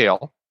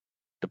scale,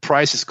 the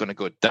price is going to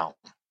go down.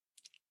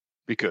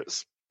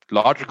 Because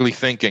logically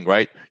thinking,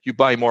 right, you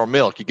buy more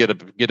milk, you get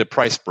a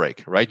price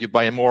break, right? You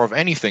buy more of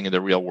anything in the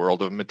real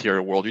world, or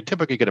material world, you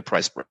typically get a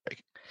price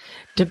break.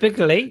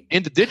 Typically.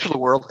 In the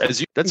digital world,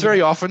 that's very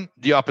often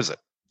the opposite.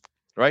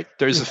 Right?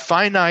 There's a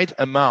finite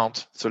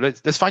amount. So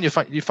let's find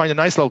you find a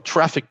nice little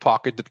traffic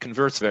pocket that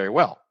converts very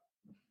well.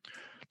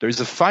 There's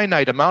a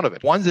finite amount of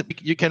it. Once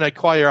that you can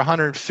acquire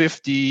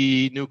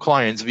 150 new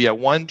clients via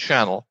one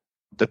channel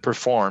that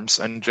performs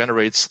and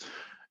generates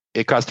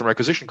a customer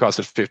acquisition cost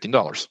of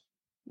 $15.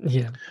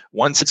 Yeah.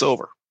 Once it's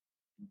over,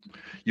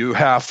 you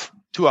have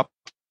two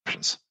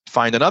options.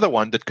 Find another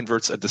one that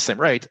converts at the same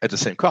rate, at the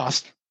same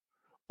cost,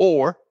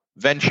 or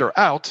venture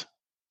out,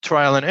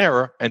 trial and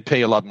error, and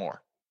pay a lot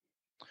more.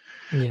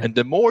 Yeah. And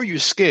the more you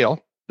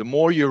scale, the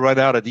more you run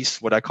out of these,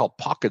 what I call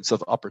pockets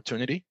of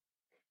opportunity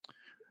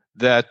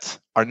that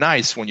are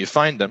nice when you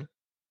find them.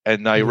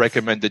 And I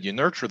recommend that you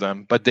nurture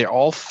them, but they're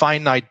all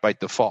finite by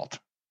default,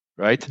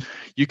 right?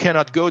 You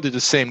cannot go to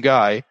the same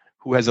guy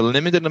who has a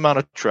limited amount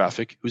of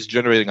traffic, who's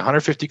generating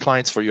 150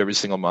 clients for you every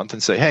single month,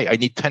 and say, hey, I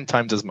need 10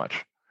 times as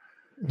much.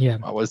 Yeah.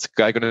 What's the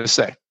guy going to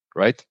say,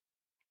 right?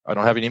 I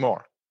don't have any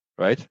more,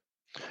 right?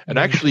 And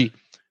actually,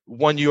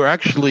 when you're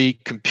actually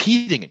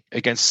competing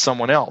against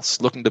someone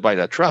else looking to buy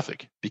that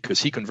traffic because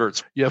he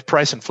converts, you have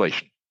price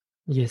inflation.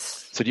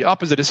 Yes. So the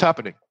opposite is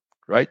happening,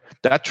 right?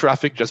 That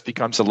traffic just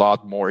becomes a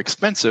lot more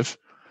expensive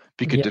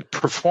because it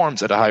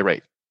performs at a high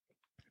rate.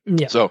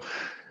 Yeah. So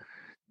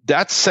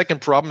that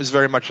second problem is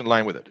very much in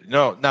line with it.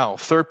 Now,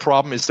 third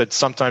problem is that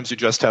sometimes you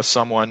just have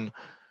someone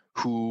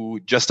who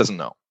just doesn't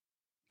know.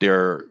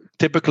 They're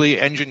typically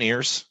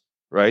engineers,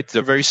 right?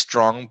 They're very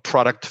strong,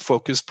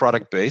 product-focused,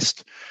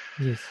 product-based.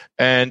 Yes.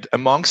 And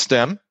amongst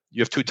them,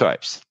 you have two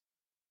types.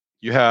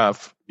 You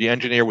have the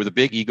engineer with a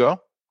big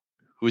ego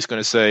who's going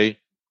to say,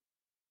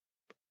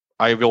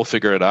 I will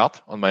figure it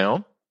out on my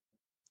own.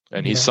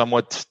 And he's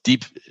somewhat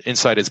deep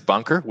inside his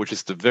bunker, which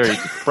is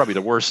probably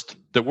the worst.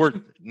 The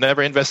word,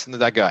 never invest into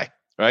that guy,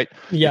 right?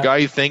 Yeah. The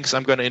guy who thinks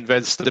I'm going to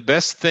invest the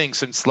best thing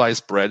since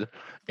sliced bread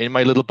in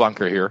my little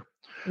bunker here.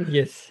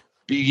 Yes.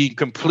 Being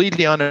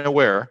completely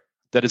unaware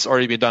that it's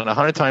already been done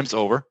 100 times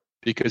over,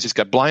 because he's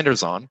got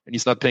blinders on and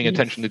he's not paying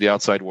attention to the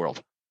outside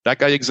world. That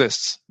guy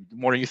exists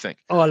more than you think.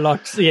 Oh,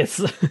 lots, yes.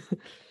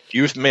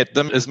 You've met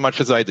them as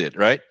much as I did,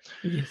 right?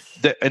 Yes.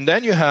 And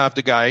then you have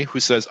the guy who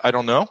says, I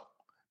don't know,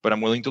 but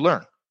I'm willing to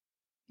learn.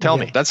 Tell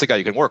me. That's the guy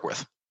you can work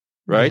with,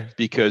 right? Yeah.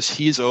 Because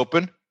he's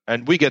open,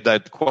 and we get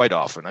that quite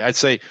often. I'd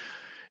say,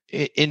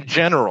 in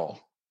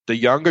general, the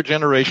younger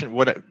generation,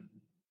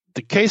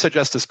 the case I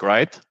just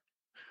described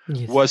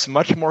was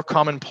much more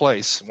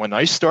commonplace when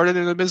I started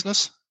in the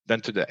business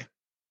than today.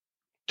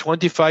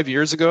 25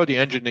 years ago, the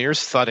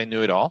engineers thought I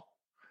knew it all.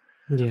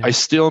 Yeah. I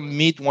still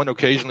meet one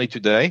occasionally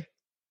today,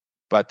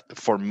 but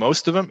for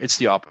most of them, it's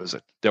the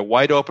opposite. They're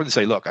wide open and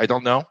say, look, I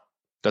don't know.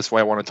 That's why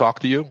I want to talk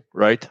to you,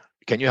 right?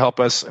 Can you help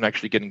us in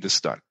actually getting this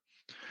done?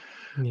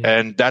 Yeah.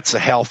 And that's a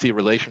healthy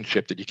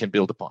relationship that you can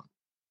build upon.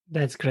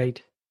 That's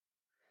great.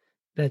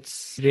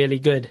 That's really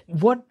good.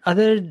 What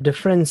other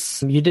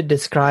difference you did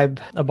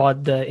describe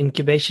about the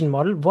incubation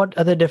model? What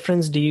other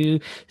difference do you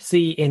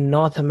see in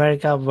North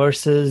America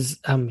versus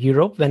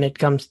Europe when it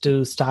comes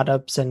to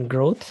startups and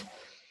growth?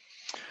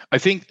 I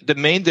think the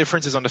main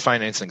difference is on the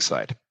financing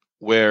side,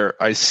 where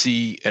I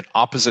see an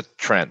opposite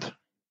trend.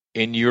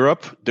 In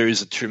Europe, there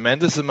is a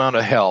tremendous amount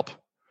of help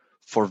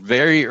for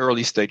very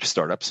early stage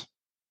startups.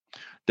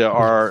 There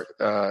are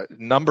a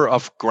number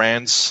of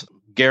grants,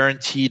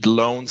 guaranteed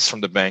loans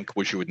from the bank,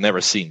 which you would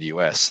never see in the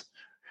US.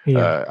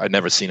 Yeah. I've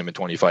never seen them in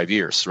 25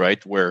 years,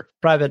 right? Where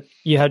private,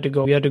 you had to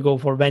go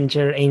for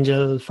venture,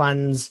 angel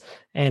funds,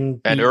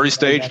 and early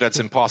stage, that's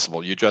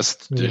impossible.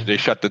 They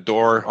shut the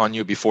door on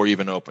you before you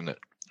even open it,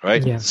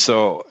 right? Yeah.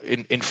 So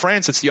in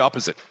France, it's the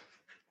opposite.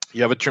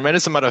 You have a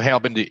tremendous amount of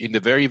help in the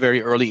very,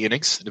 very early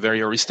innings, the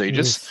very early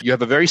stages. Yes. You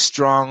have a very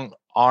strong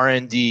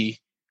R&D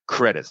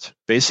credit.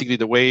 Basically,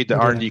 the way the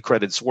R&D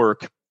credits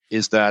work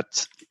is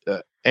that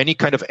any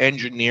kind of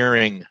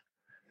engineering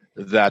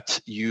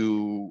that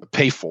you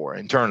pay for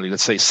internally,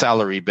 let's say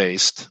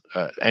salary-based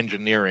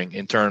engineering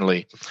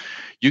internally,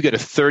 you get a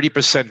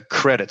 30%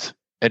 credit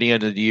at the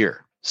end of the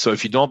year. So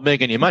if you don't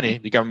make any money,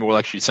 the government will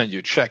actually send you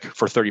a check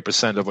for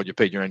 30% of what you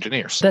paid your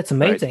engineers. That's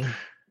amazing. Right?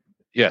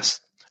 Yes.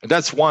 And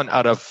that's one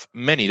out of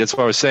many. That's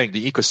why I was saying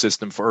the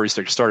ecosystem for early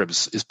stage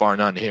startups is bar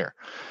none here.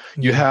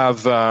 Yeah. You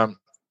have a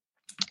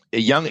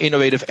young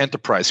innovative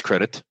enterprise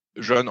credit,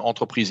 Jeune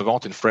Entreprise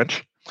Innovante in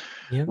French,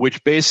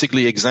 which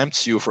basically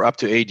exempts you for up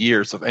to 8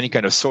 years of any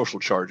kind of social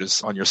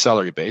charges on your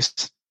salary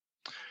base.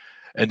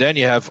 And then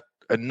you have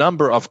a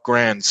number of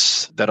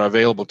grants that are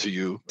available to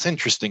you. It's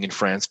interesting in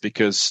France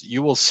because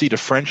you will see the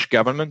French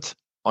government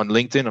on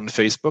LinkedIn, on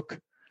Facebook,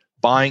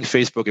 buying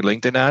Facebook and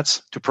LinkedIn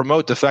ads to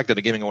promote the fact that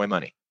they're giving away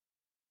money.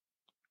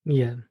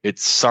 Yeah. It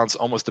sounds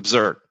almost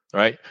absurd,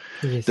 right?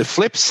 Yes. The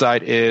flip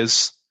side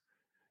is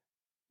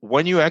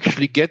when you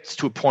actually get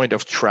to a point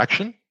of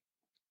traction,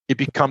 it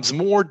becomes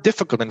more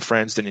difficult in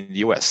France than in the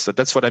US. So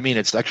that's what I mean.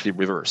 It's actually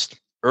reversed.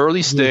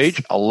 Early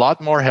stage, a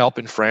lot more help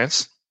in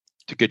France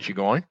to get you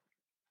going.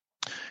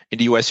 In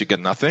the US, you get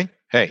nothing.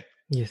 Hey,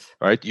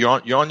 right? You're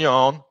on your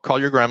own. Call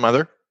your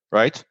grandmother,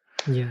 right?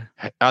 Yeah.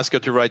 Ask her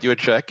to write you a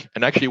check.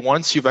 And actually,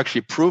 once you've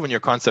actually proven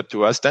your concept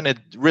to us, then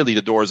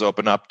the doors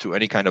open up to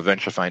any kind of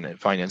venture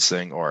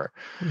financing or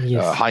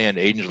high-end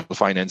angel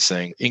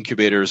financing,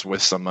 incubators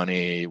with some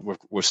money,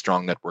 with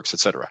strong networks,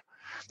 etc.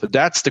 So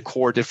that's the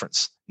core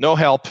difference. No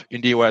help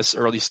in the US,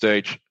 early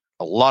stage.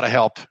 A lot of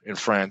help in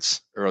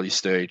France, early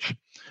stage.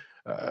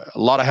 A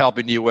lot of help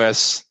in the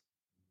US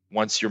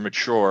once you're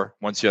mature,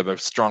 once you have a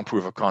strong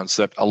proof of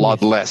concept. A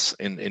lot less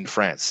in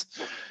France.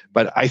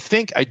 But I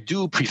think I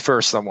do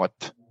prefer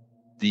somewhat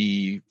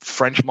the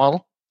French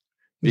model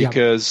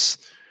because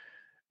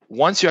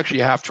once you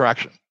actually have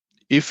traction,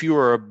 if you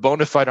are a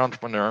bona fide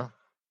entrepreneur,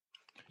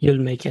 you'll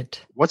make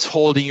it. What's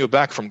holding you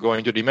back from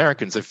going to the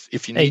Americans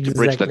if you need to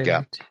bridge that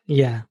gap?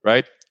 Yeah.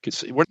 Right?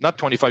 Because we're not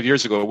 25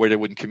 years ago where they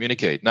wouldn't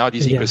communicate. Now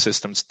these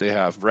ecosystems, they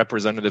have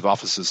representative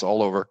offices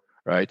all over,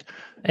 right?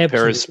 Absolutely.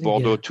 Paris,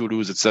 Bordeaux,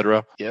 Toulouse,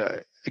 etc. Yeah.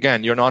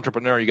 Again, you're an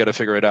entrepreneur, you got to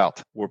figure it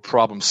out. We're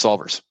problem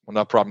solvers. We're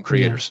not problem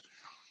creators.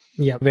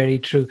 Yeah, very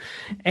true.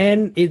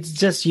 And it's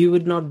just, you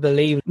would not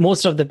believe,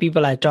 most of the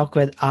people I talk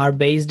with are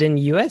based in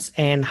US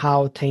and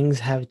how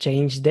things have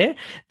changed there,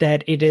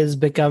 that it has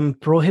become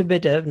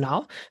prohibitive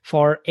now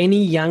for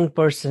any young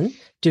person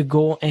to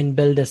go and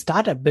build a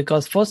startup.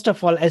 Because first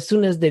of all, as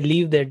soon as they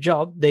leave their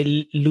job,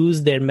 they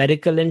lose their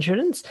medical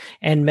insurance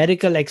and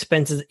medical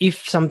expenses.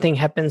 If something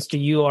happens to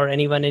you or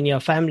anyone in your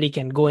family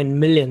can go in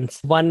millions.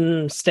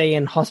 One stay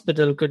in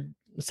hospital could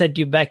set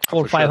you back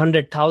for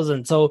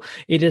 500,000. So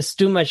it is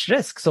too much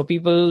risk. So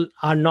people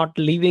are not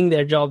leaving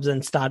their jobs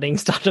and starting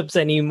startups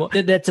anymore.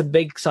 That's a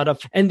big sort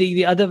of, and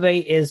the other way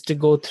is to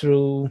go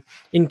through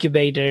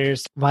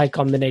incubators, Y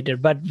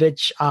Combinator, but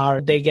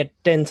they get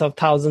tens of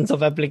thousands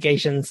of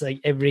applications like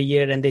every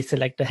year and they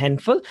select a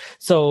handful.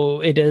 So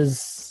it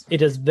is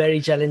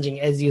very challenging,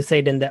 as you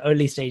said, in the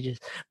early stages.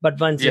 But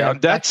once on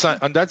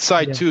that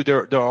side too,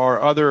 there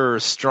are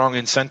other strong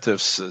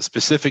incentives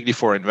specifically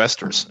for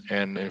investors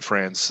and in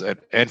France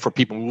and for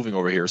people moving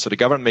over here. So the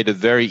government made it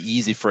very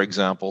easy, for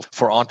example,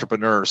 for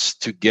entrepreneurs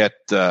to get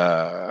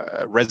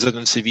a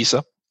residency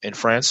visa in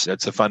France.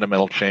 That's a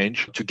fundamental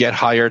change. To get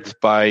hired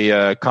by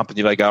a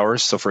company like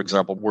ours, so for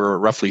example, we're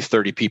roughly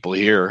 30 people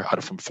here out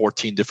of from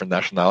 14 different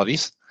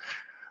nationalities,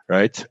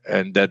 right?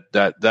 And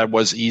that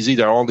was easy.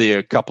 There are only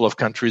a couple of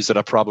countries that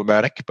are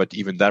problematic, but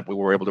even that we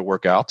were able to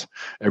work out.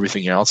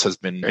 Everything else has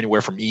been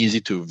anywhere from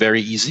easy to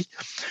very easy.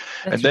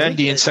 That's and then really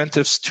the good.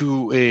 incentives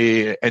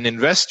to an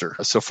investor.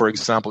 So for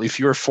example, if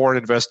you're a foreign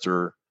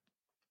investor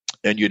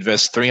and you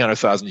invest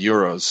 300,000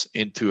 euros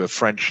into a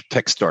French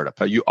tech startup,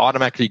 you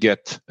automatically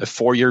get a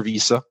 4-year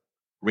visa,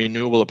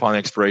 renewable upon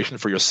expiration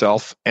for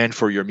yourself and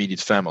for your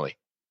immediate family.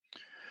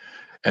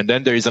 And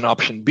then there is an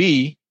option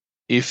B.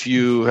 If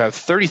you have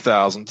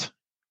 30,000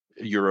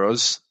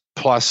 euros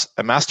plus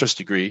a master's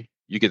degree,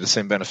 you get the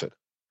same benefit.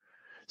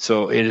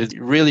 So it has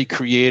really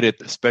created,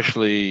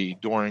 especially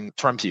during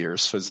Trump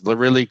years, has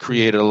really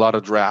created a lot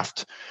of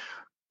draft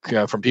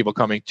from people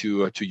coming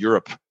to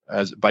Europe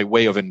as by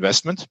way of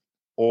investment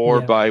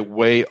or by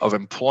way of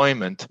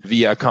employment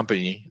via a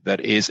company that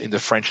is in the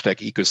French tech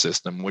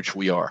ecosystem, which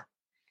we are.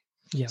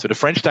 Yeah. So the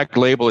French tech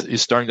label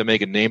is starting to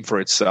make a name for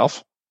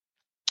itself.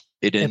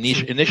 It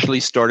initially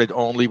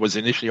was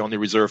initially only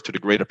reserved to the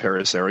greater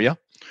Paris area.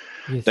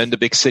 Yes. Then the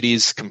big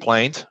cities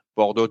complained,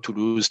 Bordeaux,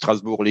 Toulouse,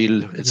 Strasbourg,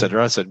 Lille,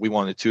 etc. Said we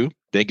wanted to.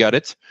 They got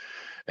it.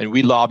 And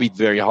we lobbied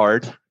very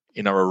hard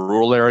in our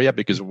rural area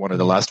because we're one of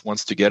the last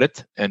ones to get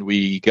it. And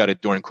we got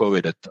it during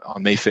COVID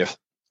on May 5th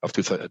of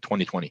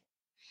 2020.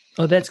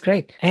 Oh, that's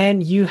great.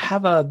 And you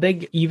have a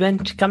big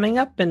event coming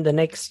up in the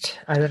next,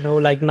 I don't know,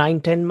 like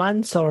 9-10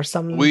 months or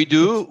something? We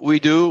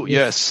do.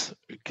 Yes.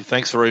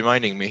 Thanks for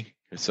reminding me.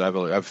 So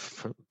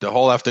I've the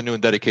whole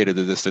afternoon dedicated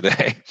to this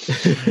today.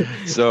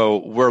 So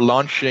we're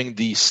launching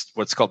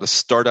what's called the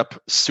Startup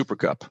Super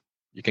Cup.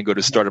 You can go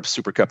to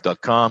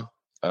startupsupercup.com.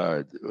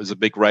 It was a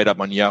big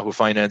write-up on Yahoo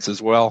Finance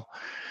as well.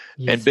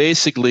 Yes. And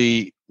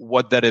basically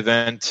what that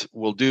event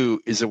will do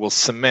is it will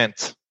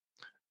cement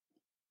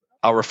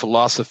our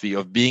philosophy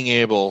of being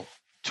able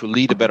to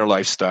lead a better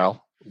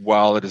lifestyle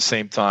while at the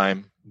same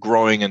time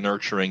growing and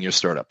nurturing your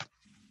startup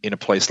in a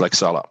place like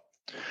Salah.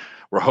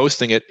 We're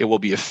hosting it. It will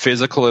be a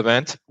physical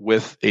event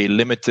with a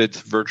limited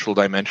virtual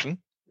dimension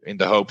in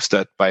the hopes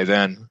that by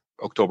then,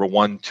 October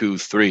 1, 2,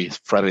 3,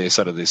 Friday,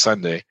 Saturday,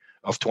 Sunday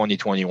of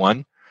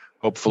 2021,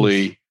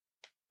 hopefully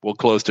we'll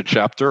close the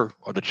chapter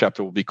or the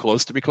chapter will be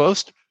close to be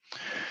closed.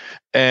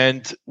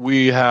 And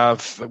we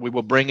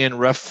will bring in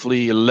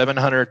roughly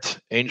 1,100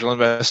 angel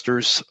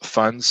investors,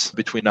 funds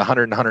between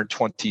 100 and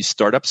 120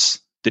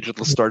 startups,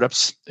 digital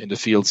startups in the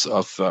fields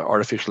of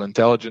artificial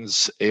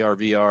intelligence, AR,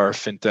 VR,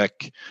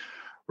 fintech,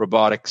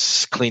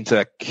 robotics, clean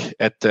tech,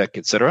 ed tech,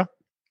 etc.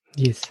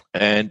 Yes.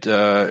 And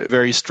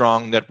very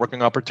strong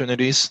networking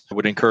opportunities. I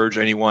would encourage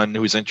anyone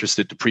who's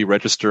interested to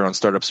pre-register on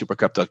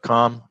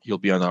startupsupercup.com. You'll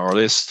be on our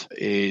list.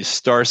 A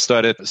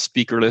star-studded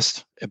speaker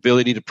list.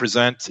 Ability to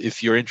present.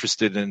 If you're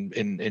interested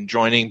in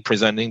joining,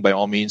 presenting, by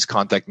all means,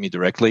 contact me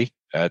directly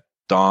at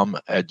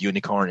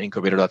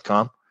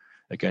dom@unicornincubator.com.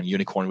 Again,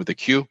 unicorn with a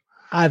Q.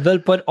 I will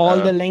put all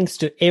the links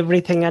to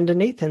everything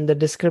underneath in the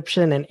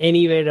description and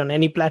anywhere on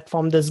any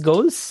platform this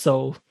goes.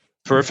 So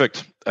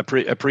perfect.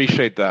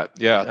 Appreciate that.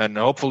 Yeah, and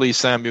hopefully,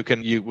 Sam, we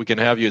can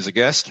have you as a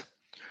guest.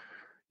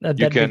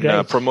 You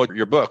can promote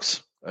your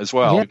books as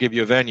well. Yeah. Give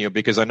you a venue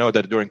because I know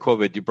that during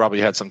COVID you probably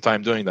had some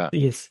time doing that.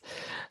 Yes.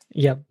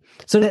 Yeah.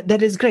 So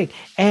that is great.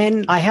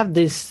 And I have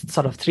this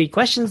sort of 3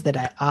 questions that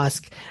I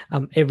ask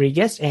every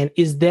guest. And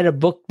is there a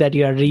book that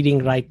you are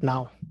reading right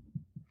now?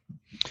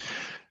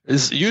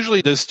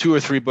 Usually there's 2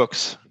 or 3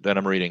 books that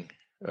I'm reading,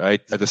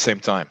 right, at the same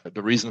time.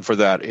 The reason for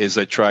that is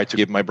I try to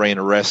give my brain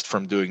a rest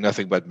from doing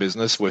nothing but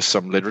business with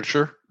some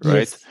literature, right?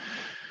 Yes.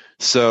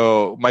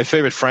 So my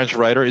favorite French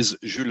writer is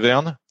Jules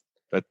Verne,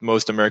 that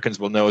most Americans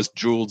will know as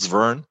Jules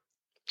Verne,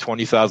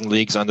 20,000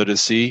 Leagues Under the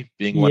Sea,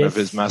 being one of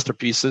his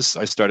masterpieces.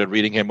 I started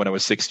reading him when I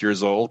was 6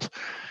 years old.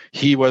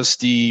 He was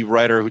the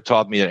writer who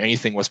taught me that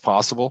anything was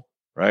possible.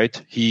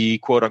 Right? He,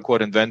 quote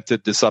unquote,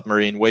 invented the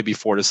submarine way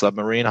before the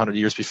submarine, 100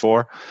 years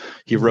before.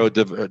 He wrote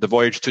the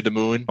voyage to the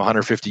moon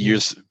 150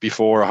 years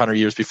before, 100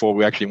 years before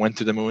we actually went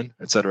to the moon,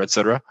 et cetera, et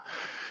cetera.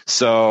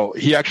 So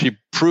he actually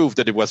proved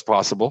that it was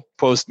possible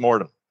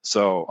post-mortem.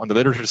 So on the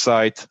literature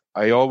side,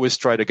 I always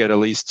try to get at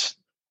least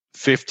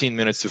 15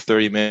 minutes to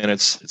 30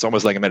 minutes. It's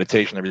almost like a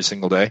meditation every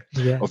single day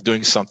of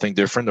doing something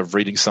different, of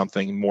reading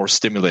something more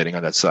stimulating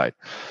on that side.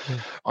 Yeah.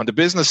 On the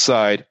business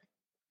side,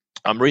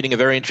 I'm reading a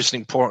very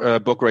interesting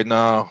book right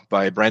now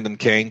by Brandon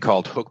Kane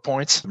called Hook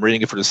Points. I'm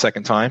reading it for the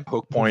second time.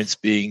 Hook Points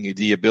being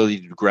the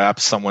ability to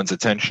grab someone's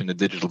attention in the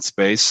digital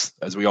space.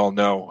 As we all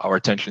know, our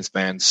attention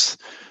spans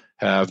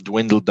have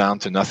dwindled down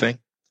to nothing.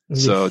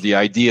 Yes. So the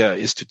idea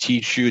is to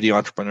teach you, the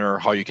entrepreneur,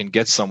 how you can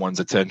get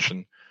someone's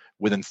attention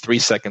within 3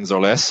 seconds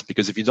or less,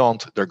 because if you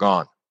don't, they're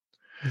gone.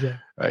 Yeah.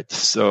 Right.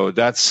 So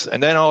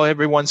and then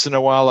every once in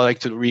a while, I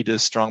like to read a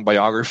strong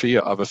biography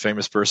of a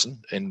famous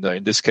person. In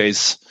this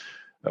case,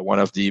 one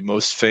of the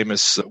most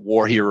famous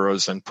war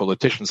heroes and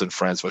politicians in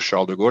France was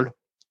Charles de Gaulle.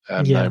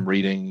 And I'm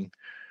reading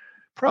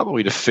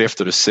probably the 5th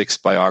or the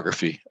 6th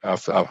biography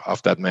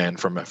of that man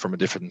from a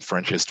different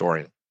French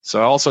historian. So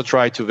I also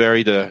try to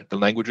vary the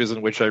languages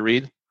in which I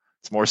read.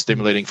 It's more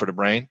stimulating for the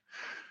brain.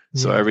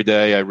 So every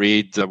day I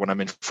read, when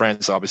I'm in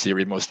France, obviously I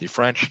read mostly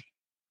French.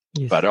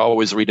 Yes. But I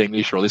always read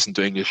English or listen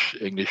to English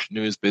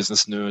news,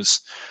 business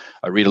news.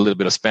 I read a little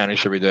bit of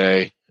Spanish every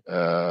day,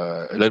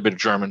 a little bit of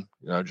German.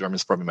 German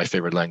is probably my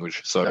favorite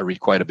language, so I read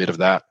quite a bit of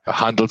that.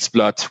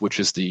 Handelsblatt, which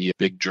is the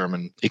big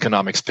German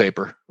economics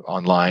paper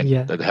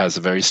online that has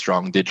a very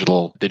strong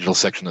digital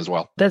section as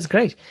well. That's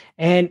great.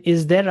 And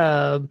is there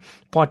a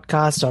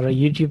podcast or a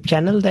YouTube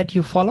channel that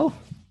you follow?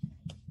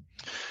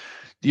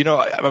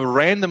 I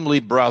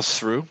randomly browse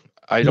through.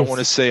 I don't want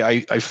to say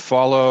I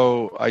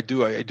follow. I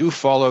do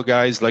follow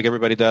guys like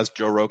everybody does,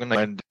 Joe Rogan,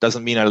 and it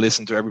doesn't mean I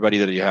listen to everybody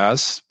that he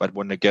has. But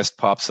when a guest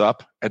pops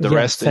up, and the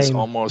rest is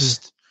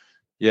almost,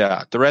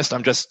 the rest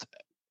I'm just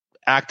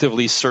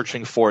actively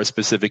searching for a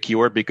specific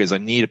keyword because I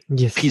need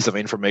a piece of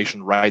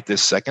information right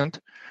this second.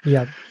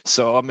 Yeah.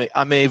 So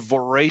I'm a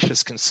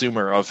voracious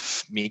consumer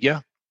of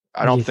media.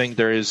 I don't think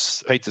there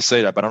is. I hate to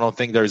say that, but I don't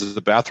think there is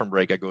a bathroom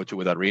break I go to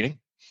without reading.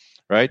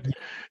 Right,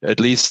 at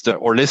least,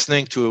 or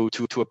listening to a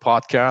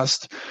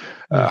podcast.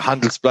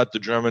 Handelsblatt, the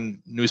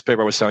German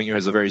newspaper I was telling you,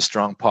 has a very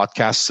strong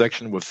podcast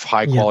section with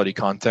high quality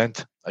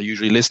content. I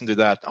usually listen to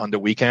that on the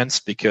weekends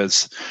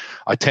because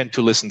I tend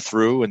to listen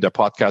through, and their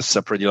podcasts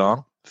are pretty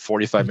long,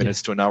 45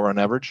 minutes to an hour on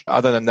average.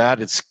 Other than that,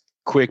 it's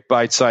quick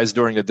bite size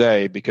during the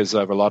day because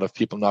I have a lot of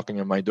people knocking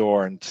on my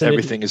door and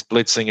everything is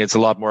blitzing. It's a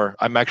lot more.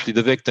 I'm actually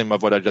the victim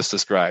of what I just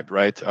described,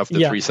 right? Of the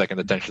 3-second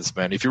attention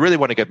span. If you really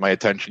want to get my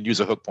attention, use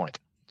a hook point.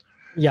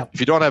 Yeah. If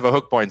you don't have a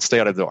hook point, stay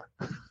out of the door.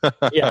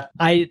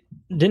 I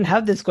didn't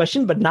have this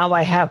question, but now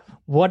I have.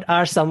 What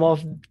are some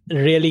of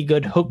really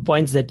good hook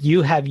points that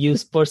you have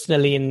used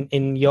personally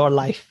in your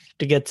life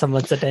to get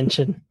someone's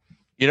attention?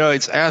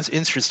 It's as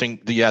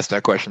interesting that you asked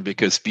that question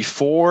because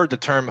before the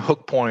term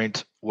hook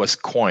point was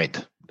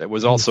coined, that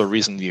was also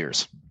recent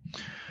years.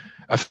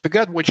 I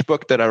forgot which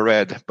book that I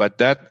read, but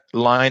that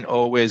line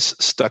always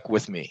stuck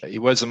with me. It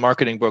was a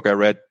marketing book I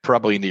read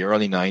probably in the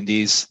early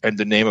 90s, and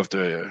the name of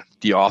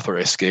the author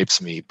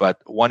escapes me.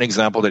 But one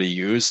example that he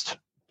used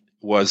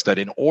was that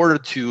in order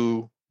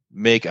to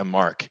make a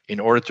mark, in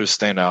order to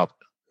stand out,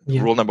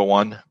 rule number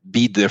 1,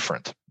 be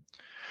different.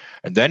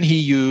 And then he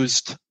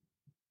used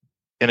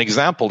an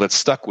example that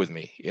stuck with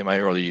me in my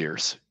early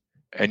years.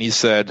 And he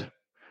said,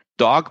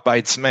 dog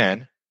bites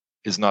man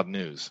is not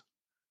news.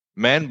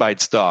 Man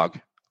bites dog.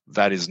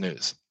 That is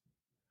news,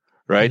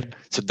 right?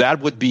 So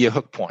that would be a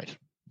hook point.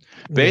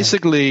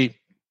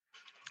 Basically,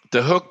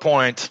 the hook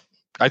point,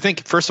 I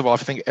think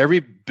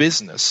every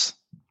business,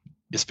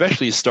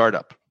 especially a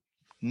startup,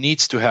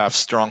 needs to have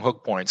strong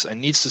hook points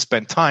and needs to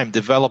spend time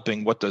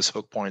developing what those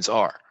hook points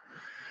are.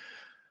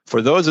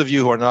 For those of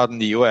you who are not in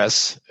the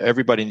US,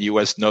 everybody in the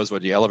US knows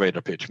what the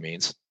elevator pitch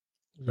means,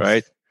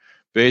 right?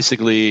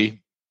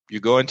 Basically, you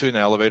go into an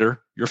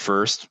elevator, you're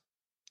first,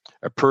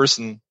 a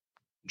person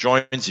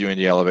joins you in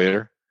the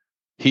elevator.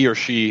 He or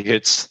she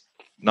hits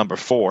number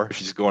 4.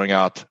 She's going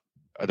out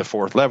at the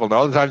 4th level. And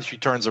all the time she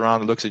turns around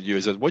and looks at you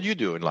and says, what do you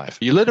do in life?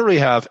 You literally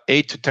have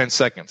 8 to 10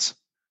 seconds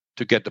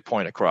to get the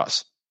point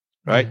across,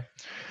 right?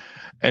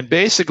 And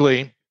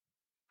basically,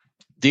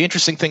 the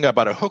interesting thing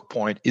about a hook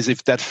point is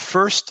if that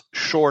first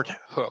short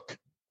hook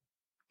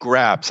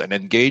grabs and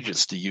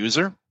engages the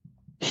user,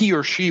 he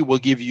or she will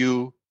give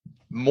you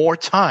more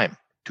time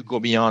to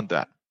go beyond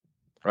that,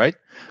 right?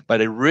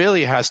 But it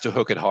really has to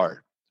hook it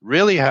hard.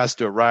 Really has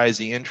to arise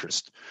the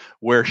interest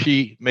where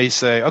she may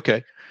say,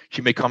 okay,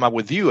 she may come up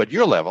with you at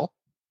your level.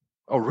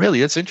 Oh,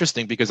 really? It's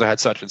interesting because I had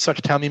such and such.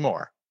 Tell me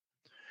more.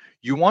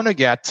 You want to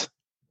get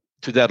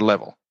to that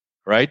level,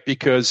 right?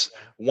 Because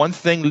one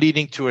thing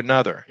leading to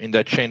another in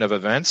that chain of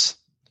events,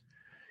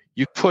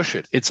 you push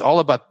it. It's all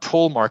about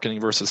pull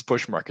marketing versus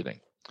push marketing.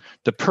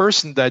 The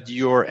person that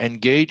you're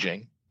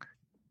engaging,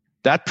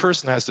 that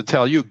person has to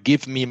tell you,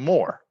 give me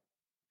more,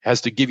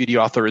 has to give you the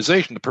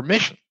authorization, the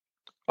permission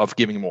of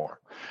giving more.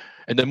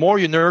 And the more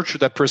you nurture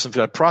that person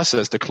through that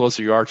process, the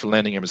closer you are to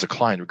landing him as a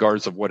client,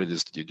 regardless of what it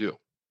is that you do.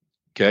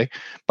 Okay?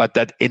 But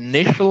that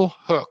initial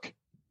hook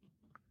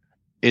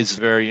is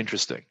very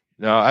interesting.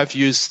 Now, I've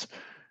used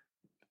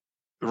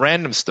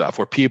random stuff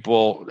where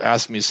people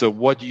ask me, so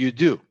what do you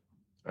do?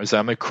 I say,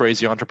 I'm a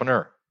crazy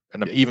entrepreneur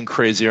and an even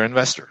crazier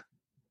investor.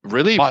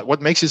 Really?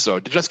 What makes you so?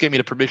 They just gave me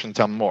the permission to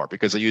tell them more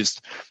because I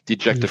used the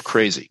adjective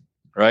crazy,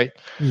 right?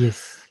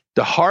 Yes.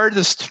 The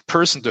hardest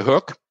person to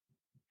hook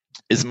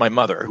is my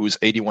mother, who's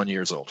 81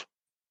 years old.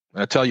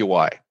 And I'll tell you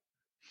why.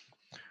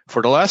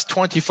 For the last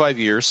 25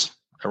 years,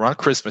 around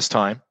Christmas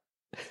time,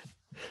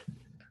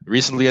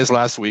 recently as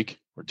last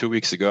week or 2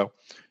 weeks ago,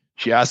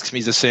 she asks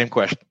me the same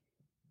question.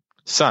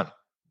 Son,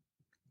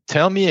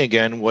 tell me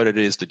again what it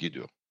is that you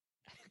do.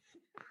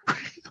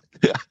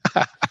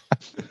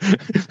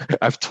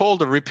 I've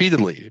told her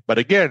repeatedly, but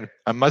again,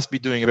 I must be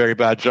doing a very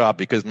bad job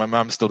because my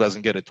mom still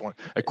doesn't get it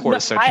a quarter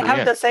century I have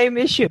in. the same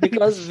issue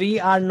because we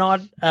are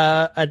not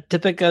a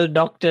typical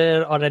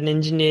doctor or an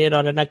engineer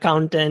or an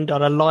accountant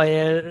or a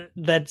lawyer.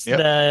 That's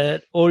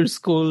the old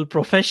school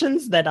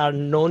professions that are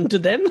known to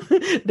them.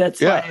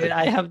 That's why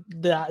I have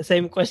the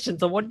same question.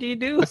 So what do you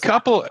do?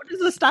 What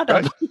is a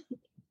startup? Right?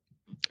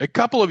 A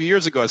couple of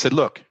years ago, I said,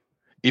 look,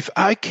 if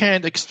I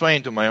can't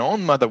explain to my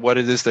own mother what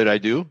it is that I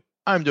do,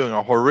 I'm doing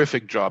a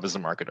horrific job as a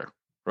marketer,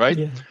 right?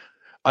 Yeah.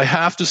 I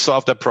have to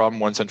solve that problem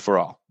once and for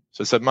all.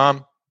 So I said,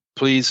 Mom,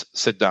 please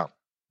sit down.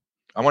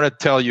 I want to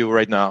tell you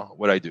right now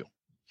what I do.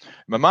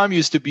 My mom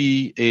used to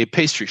be a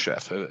pastry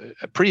chef,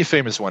 a pretty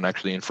famous one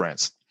actually in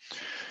France.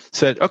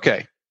 Said,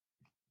 okay,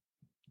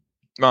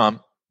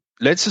 Mom,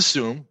 let's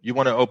assume you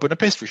want to open a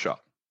pastry shop.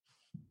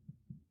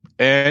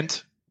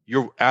 And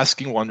you're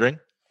wondering,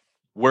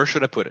 where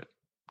should I put it?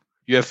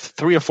 You have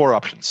 3 or 4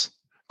 options.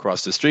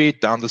 Across the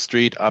street, down the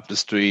street, up the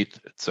street,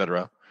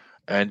 etc.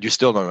 And you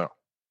still don't know.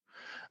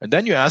 And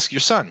then you ask your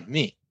son,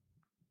 me,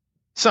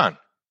 son,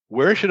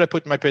 where should I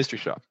put my pastry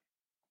shop?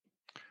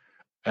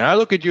 And I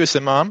look at you and say,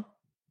 Mom,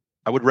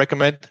 I would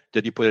recommend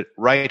that you put it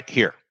right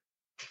here.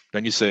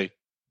 Then you say,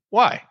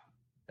 why?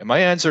 And my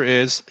answer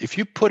is, if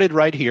you put it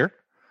right here,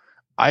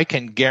 I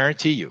can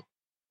guarantee you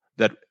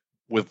that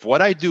with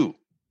what I do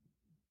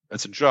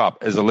as a job,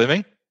 as a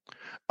living,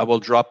 I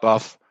will drop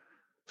off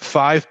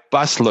 5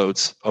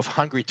 busloads of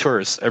hungry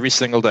tourists every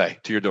single day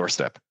to your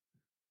doorstep.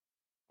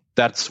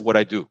 That's what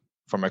I do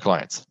for my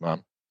clients,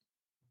 Mom.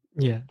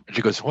 Yeah. And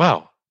she goes,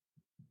 wow,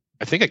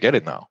 I think I get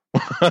it now.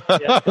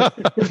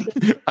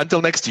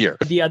 Until next year.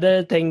 The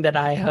other thing that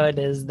I heard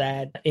is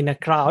that in a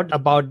crowd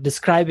about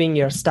describing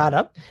your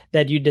startup,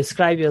 that you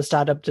describe your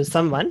startup to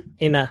someone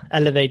in an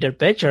elevator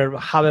pitch or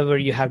however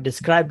you have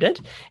described it,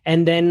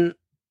 and then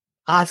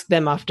ask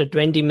them after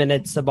 20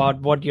 minutes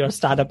about what your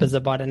startup is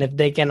about. And if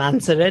they can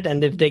answer it,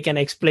 and if they can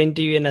explain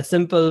to you in a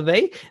simple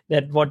way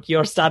that what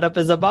your startup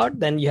is about,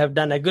 then you have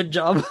done a good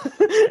job.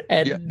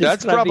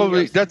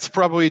 That's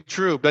probably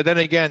true. But then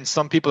again,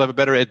 some people have a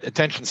better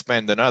attention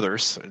span than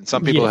others. And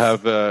some people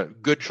have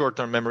good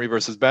short-term memory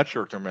versus bad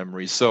short-term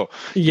memory. So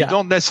you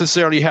don't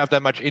necessarily have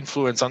that much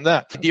influence on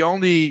that. The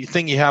only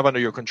thing you have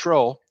under your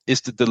control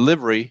is the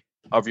delivery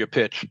of your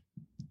pitch.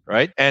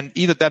 Right? And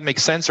either that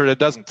makes sense or that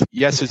doesn't.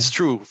 Yes, it's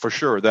true for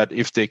sure that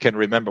if they can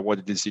remember what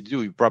it is you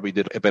do, you probably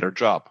did a better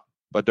job.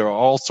 But there are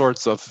all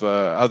sorts of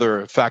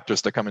other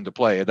factors that come into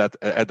play at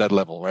that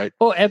level, right?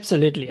 Oh,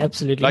 absolutely.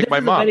 Like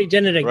my mom,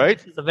 right?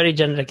 This is a very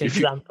generic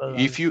example.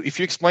 If you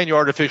explain your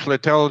artificial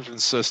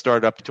intelligence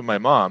startup to my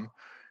mom,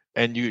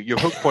 and your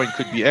hook point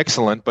could be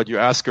excellent, but you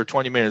ask her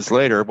 20 minutes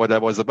later what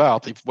that was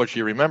about, what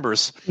she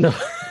remembers,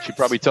 she'd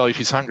probably tell you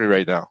she's hungry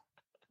right now.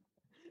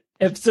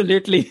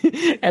 Absolutely.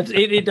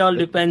 It all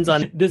depends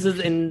on, this is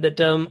in the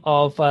term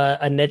of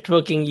a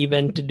networking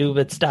event to do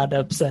with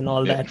startups and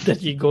all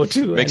that you go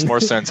to. Makes more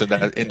sense in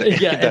that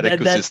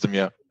ecosystem,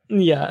 yeah.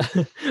 Yeah.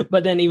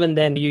 But then even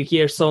then you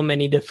hear so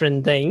many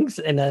different things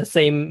in a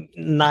same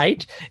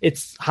night.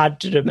 It's hard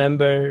to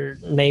remember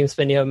names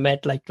when you have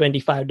met like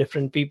 25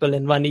 different people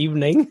in one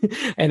evening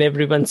and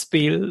everyone's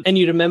spiel. And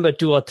you remember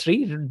 2 or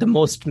 3, the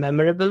most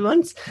memorable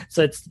ones.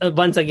 So it's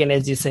once again,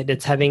 as you said,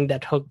 it's having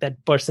that hook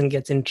that person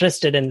gets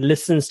interested and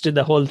listens to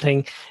the whole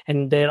thing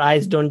and their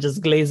eyes don't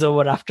just glaze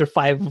over after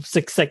 5 or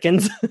 6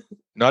 seconds.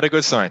 Not a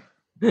good sign.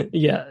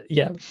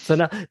 Yeah. So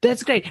now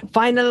that's great.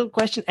 Final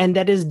question, and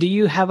that is, do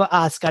you have a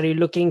ask? Are you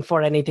looking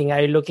for anything?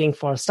 Are you looking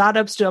for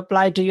startups to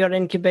apply to your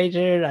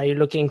incubator? Are you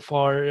looking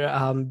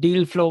for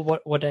deal flow?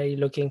 What are you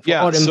looking for?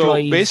 Yeah. Or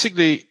employees?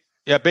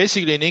 So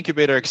basically an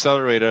incubator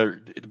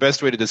accelerator, the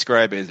best way to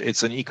describe it,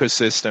 it's an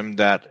ecosystem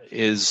that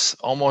is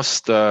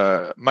almost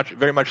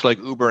very much like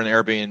Uber and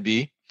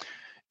Airbnb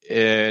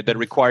that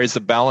requires a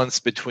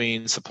balance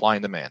between supply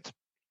and demand.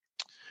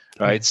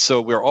 Right.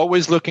 So we're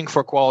always looking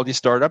for quality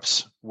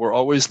startups. We're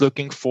always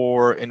looking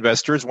for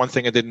investors. One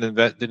thing I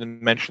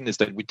didn't mention is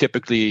that we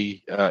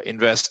typically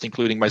invest,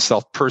 including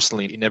myself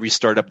personally, in every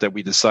startup that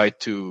we decide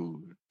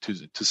to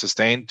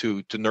sustain,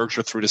 to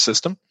nurture through the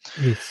system.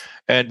 Yes.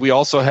 And we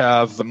also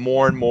have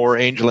more and more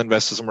angel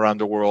investors from around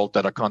the world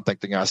that are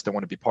contacting us that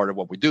want to be part of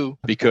what we do,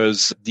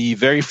 because the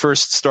very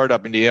first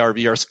startup in the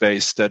AR/VR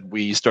space that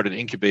we started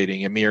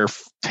incubating a mere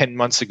 10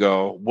 months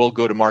ago will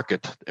go to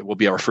market. It will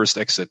be our first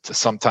exit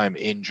sometime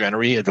in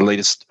January, at the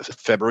latest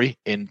February,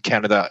 in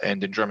Canada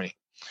and in Germany.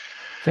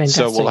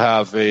 Fantastic. So we'll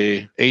have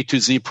a to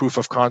Z proof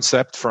of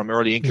concept from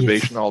early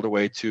incubation all the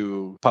way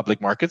to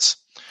public markets.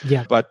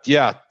 Yeah. But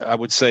yeah, I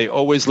would say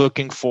always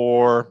looking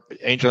for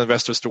angel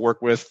investors to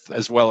work with,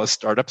 as well as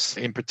startups.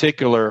 In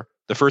particular,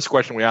 the first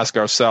question we ask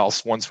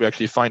ourselves once we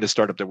actually find a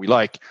startup that we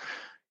like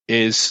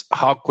is,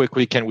 how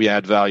quickly can we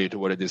add value to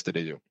what it is that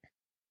they do?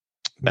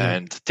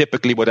 And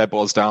typically what that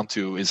boils down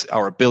to is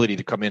our ability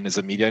to come in as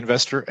a media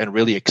investor and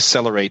really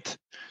accelerate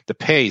the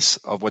pace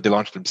of what they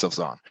launch themselves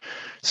on.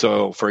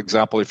 So, for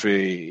example, if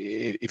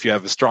you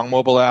have a strong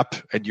mobile app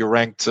and you're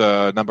ranked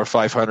number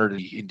 500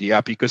 in the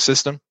app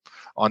ecosystem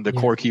on the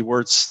core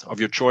keywords of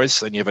your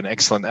choice, and you have an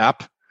excellent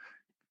app,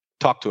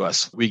 talk to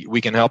us. We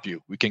can help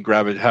you. We can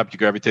help you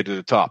gravitate to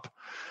the top.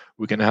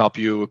 We can help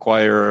you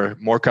acquire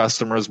more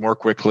customers more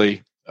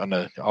quickly,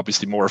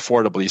 obviously more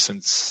affordably,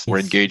 since we're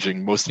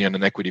engaging mostly on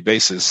an equity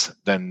basis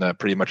than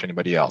pretty much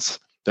anybody else.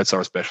 That's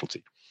our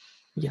specialty.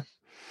 Yeah.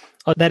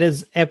 Oh, that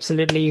is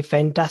absolutely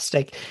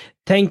fantastic.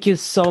 Thank you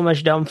so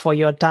much, Dom, for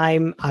your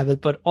time. I will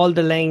put all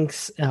the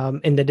links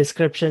in the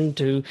description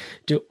to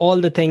all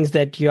the things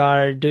that you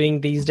are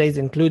doing these days,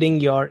 including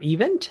your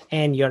event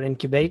and your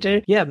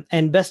incubator. Yeah,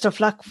 and best of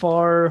luck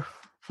for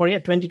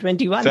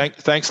 2021.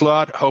 Thanks a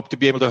lot. Hope to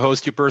be able to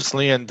host you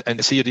personally and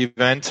see you at the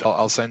event.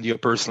 I'll send you a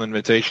personal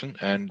invitation.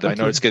 And I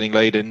know it's getting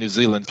late in New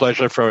Zealand.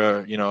 Pleasure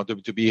for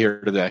to be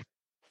here today.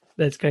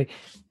 That's great.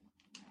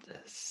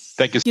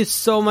 Thank you. Thank you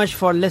so much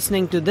for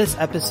listening to this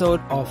episode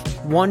of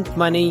Want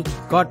Money,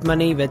 Got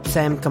Money with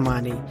Sam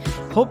Kamani.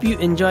 Hope you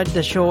enjoyed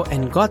the show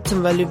and got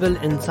some valuable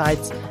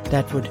insights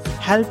that would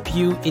help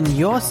you in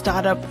your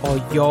startup or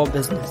your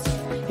business.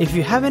 If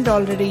you haven't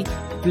already,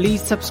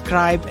 please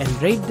subscribe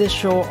and rate this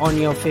show on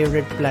your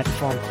favorite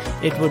platform.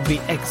 It would be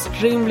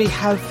extremely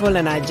helpful,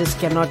 and I just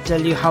cannot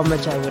tell you how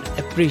much I would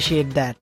appreciate that.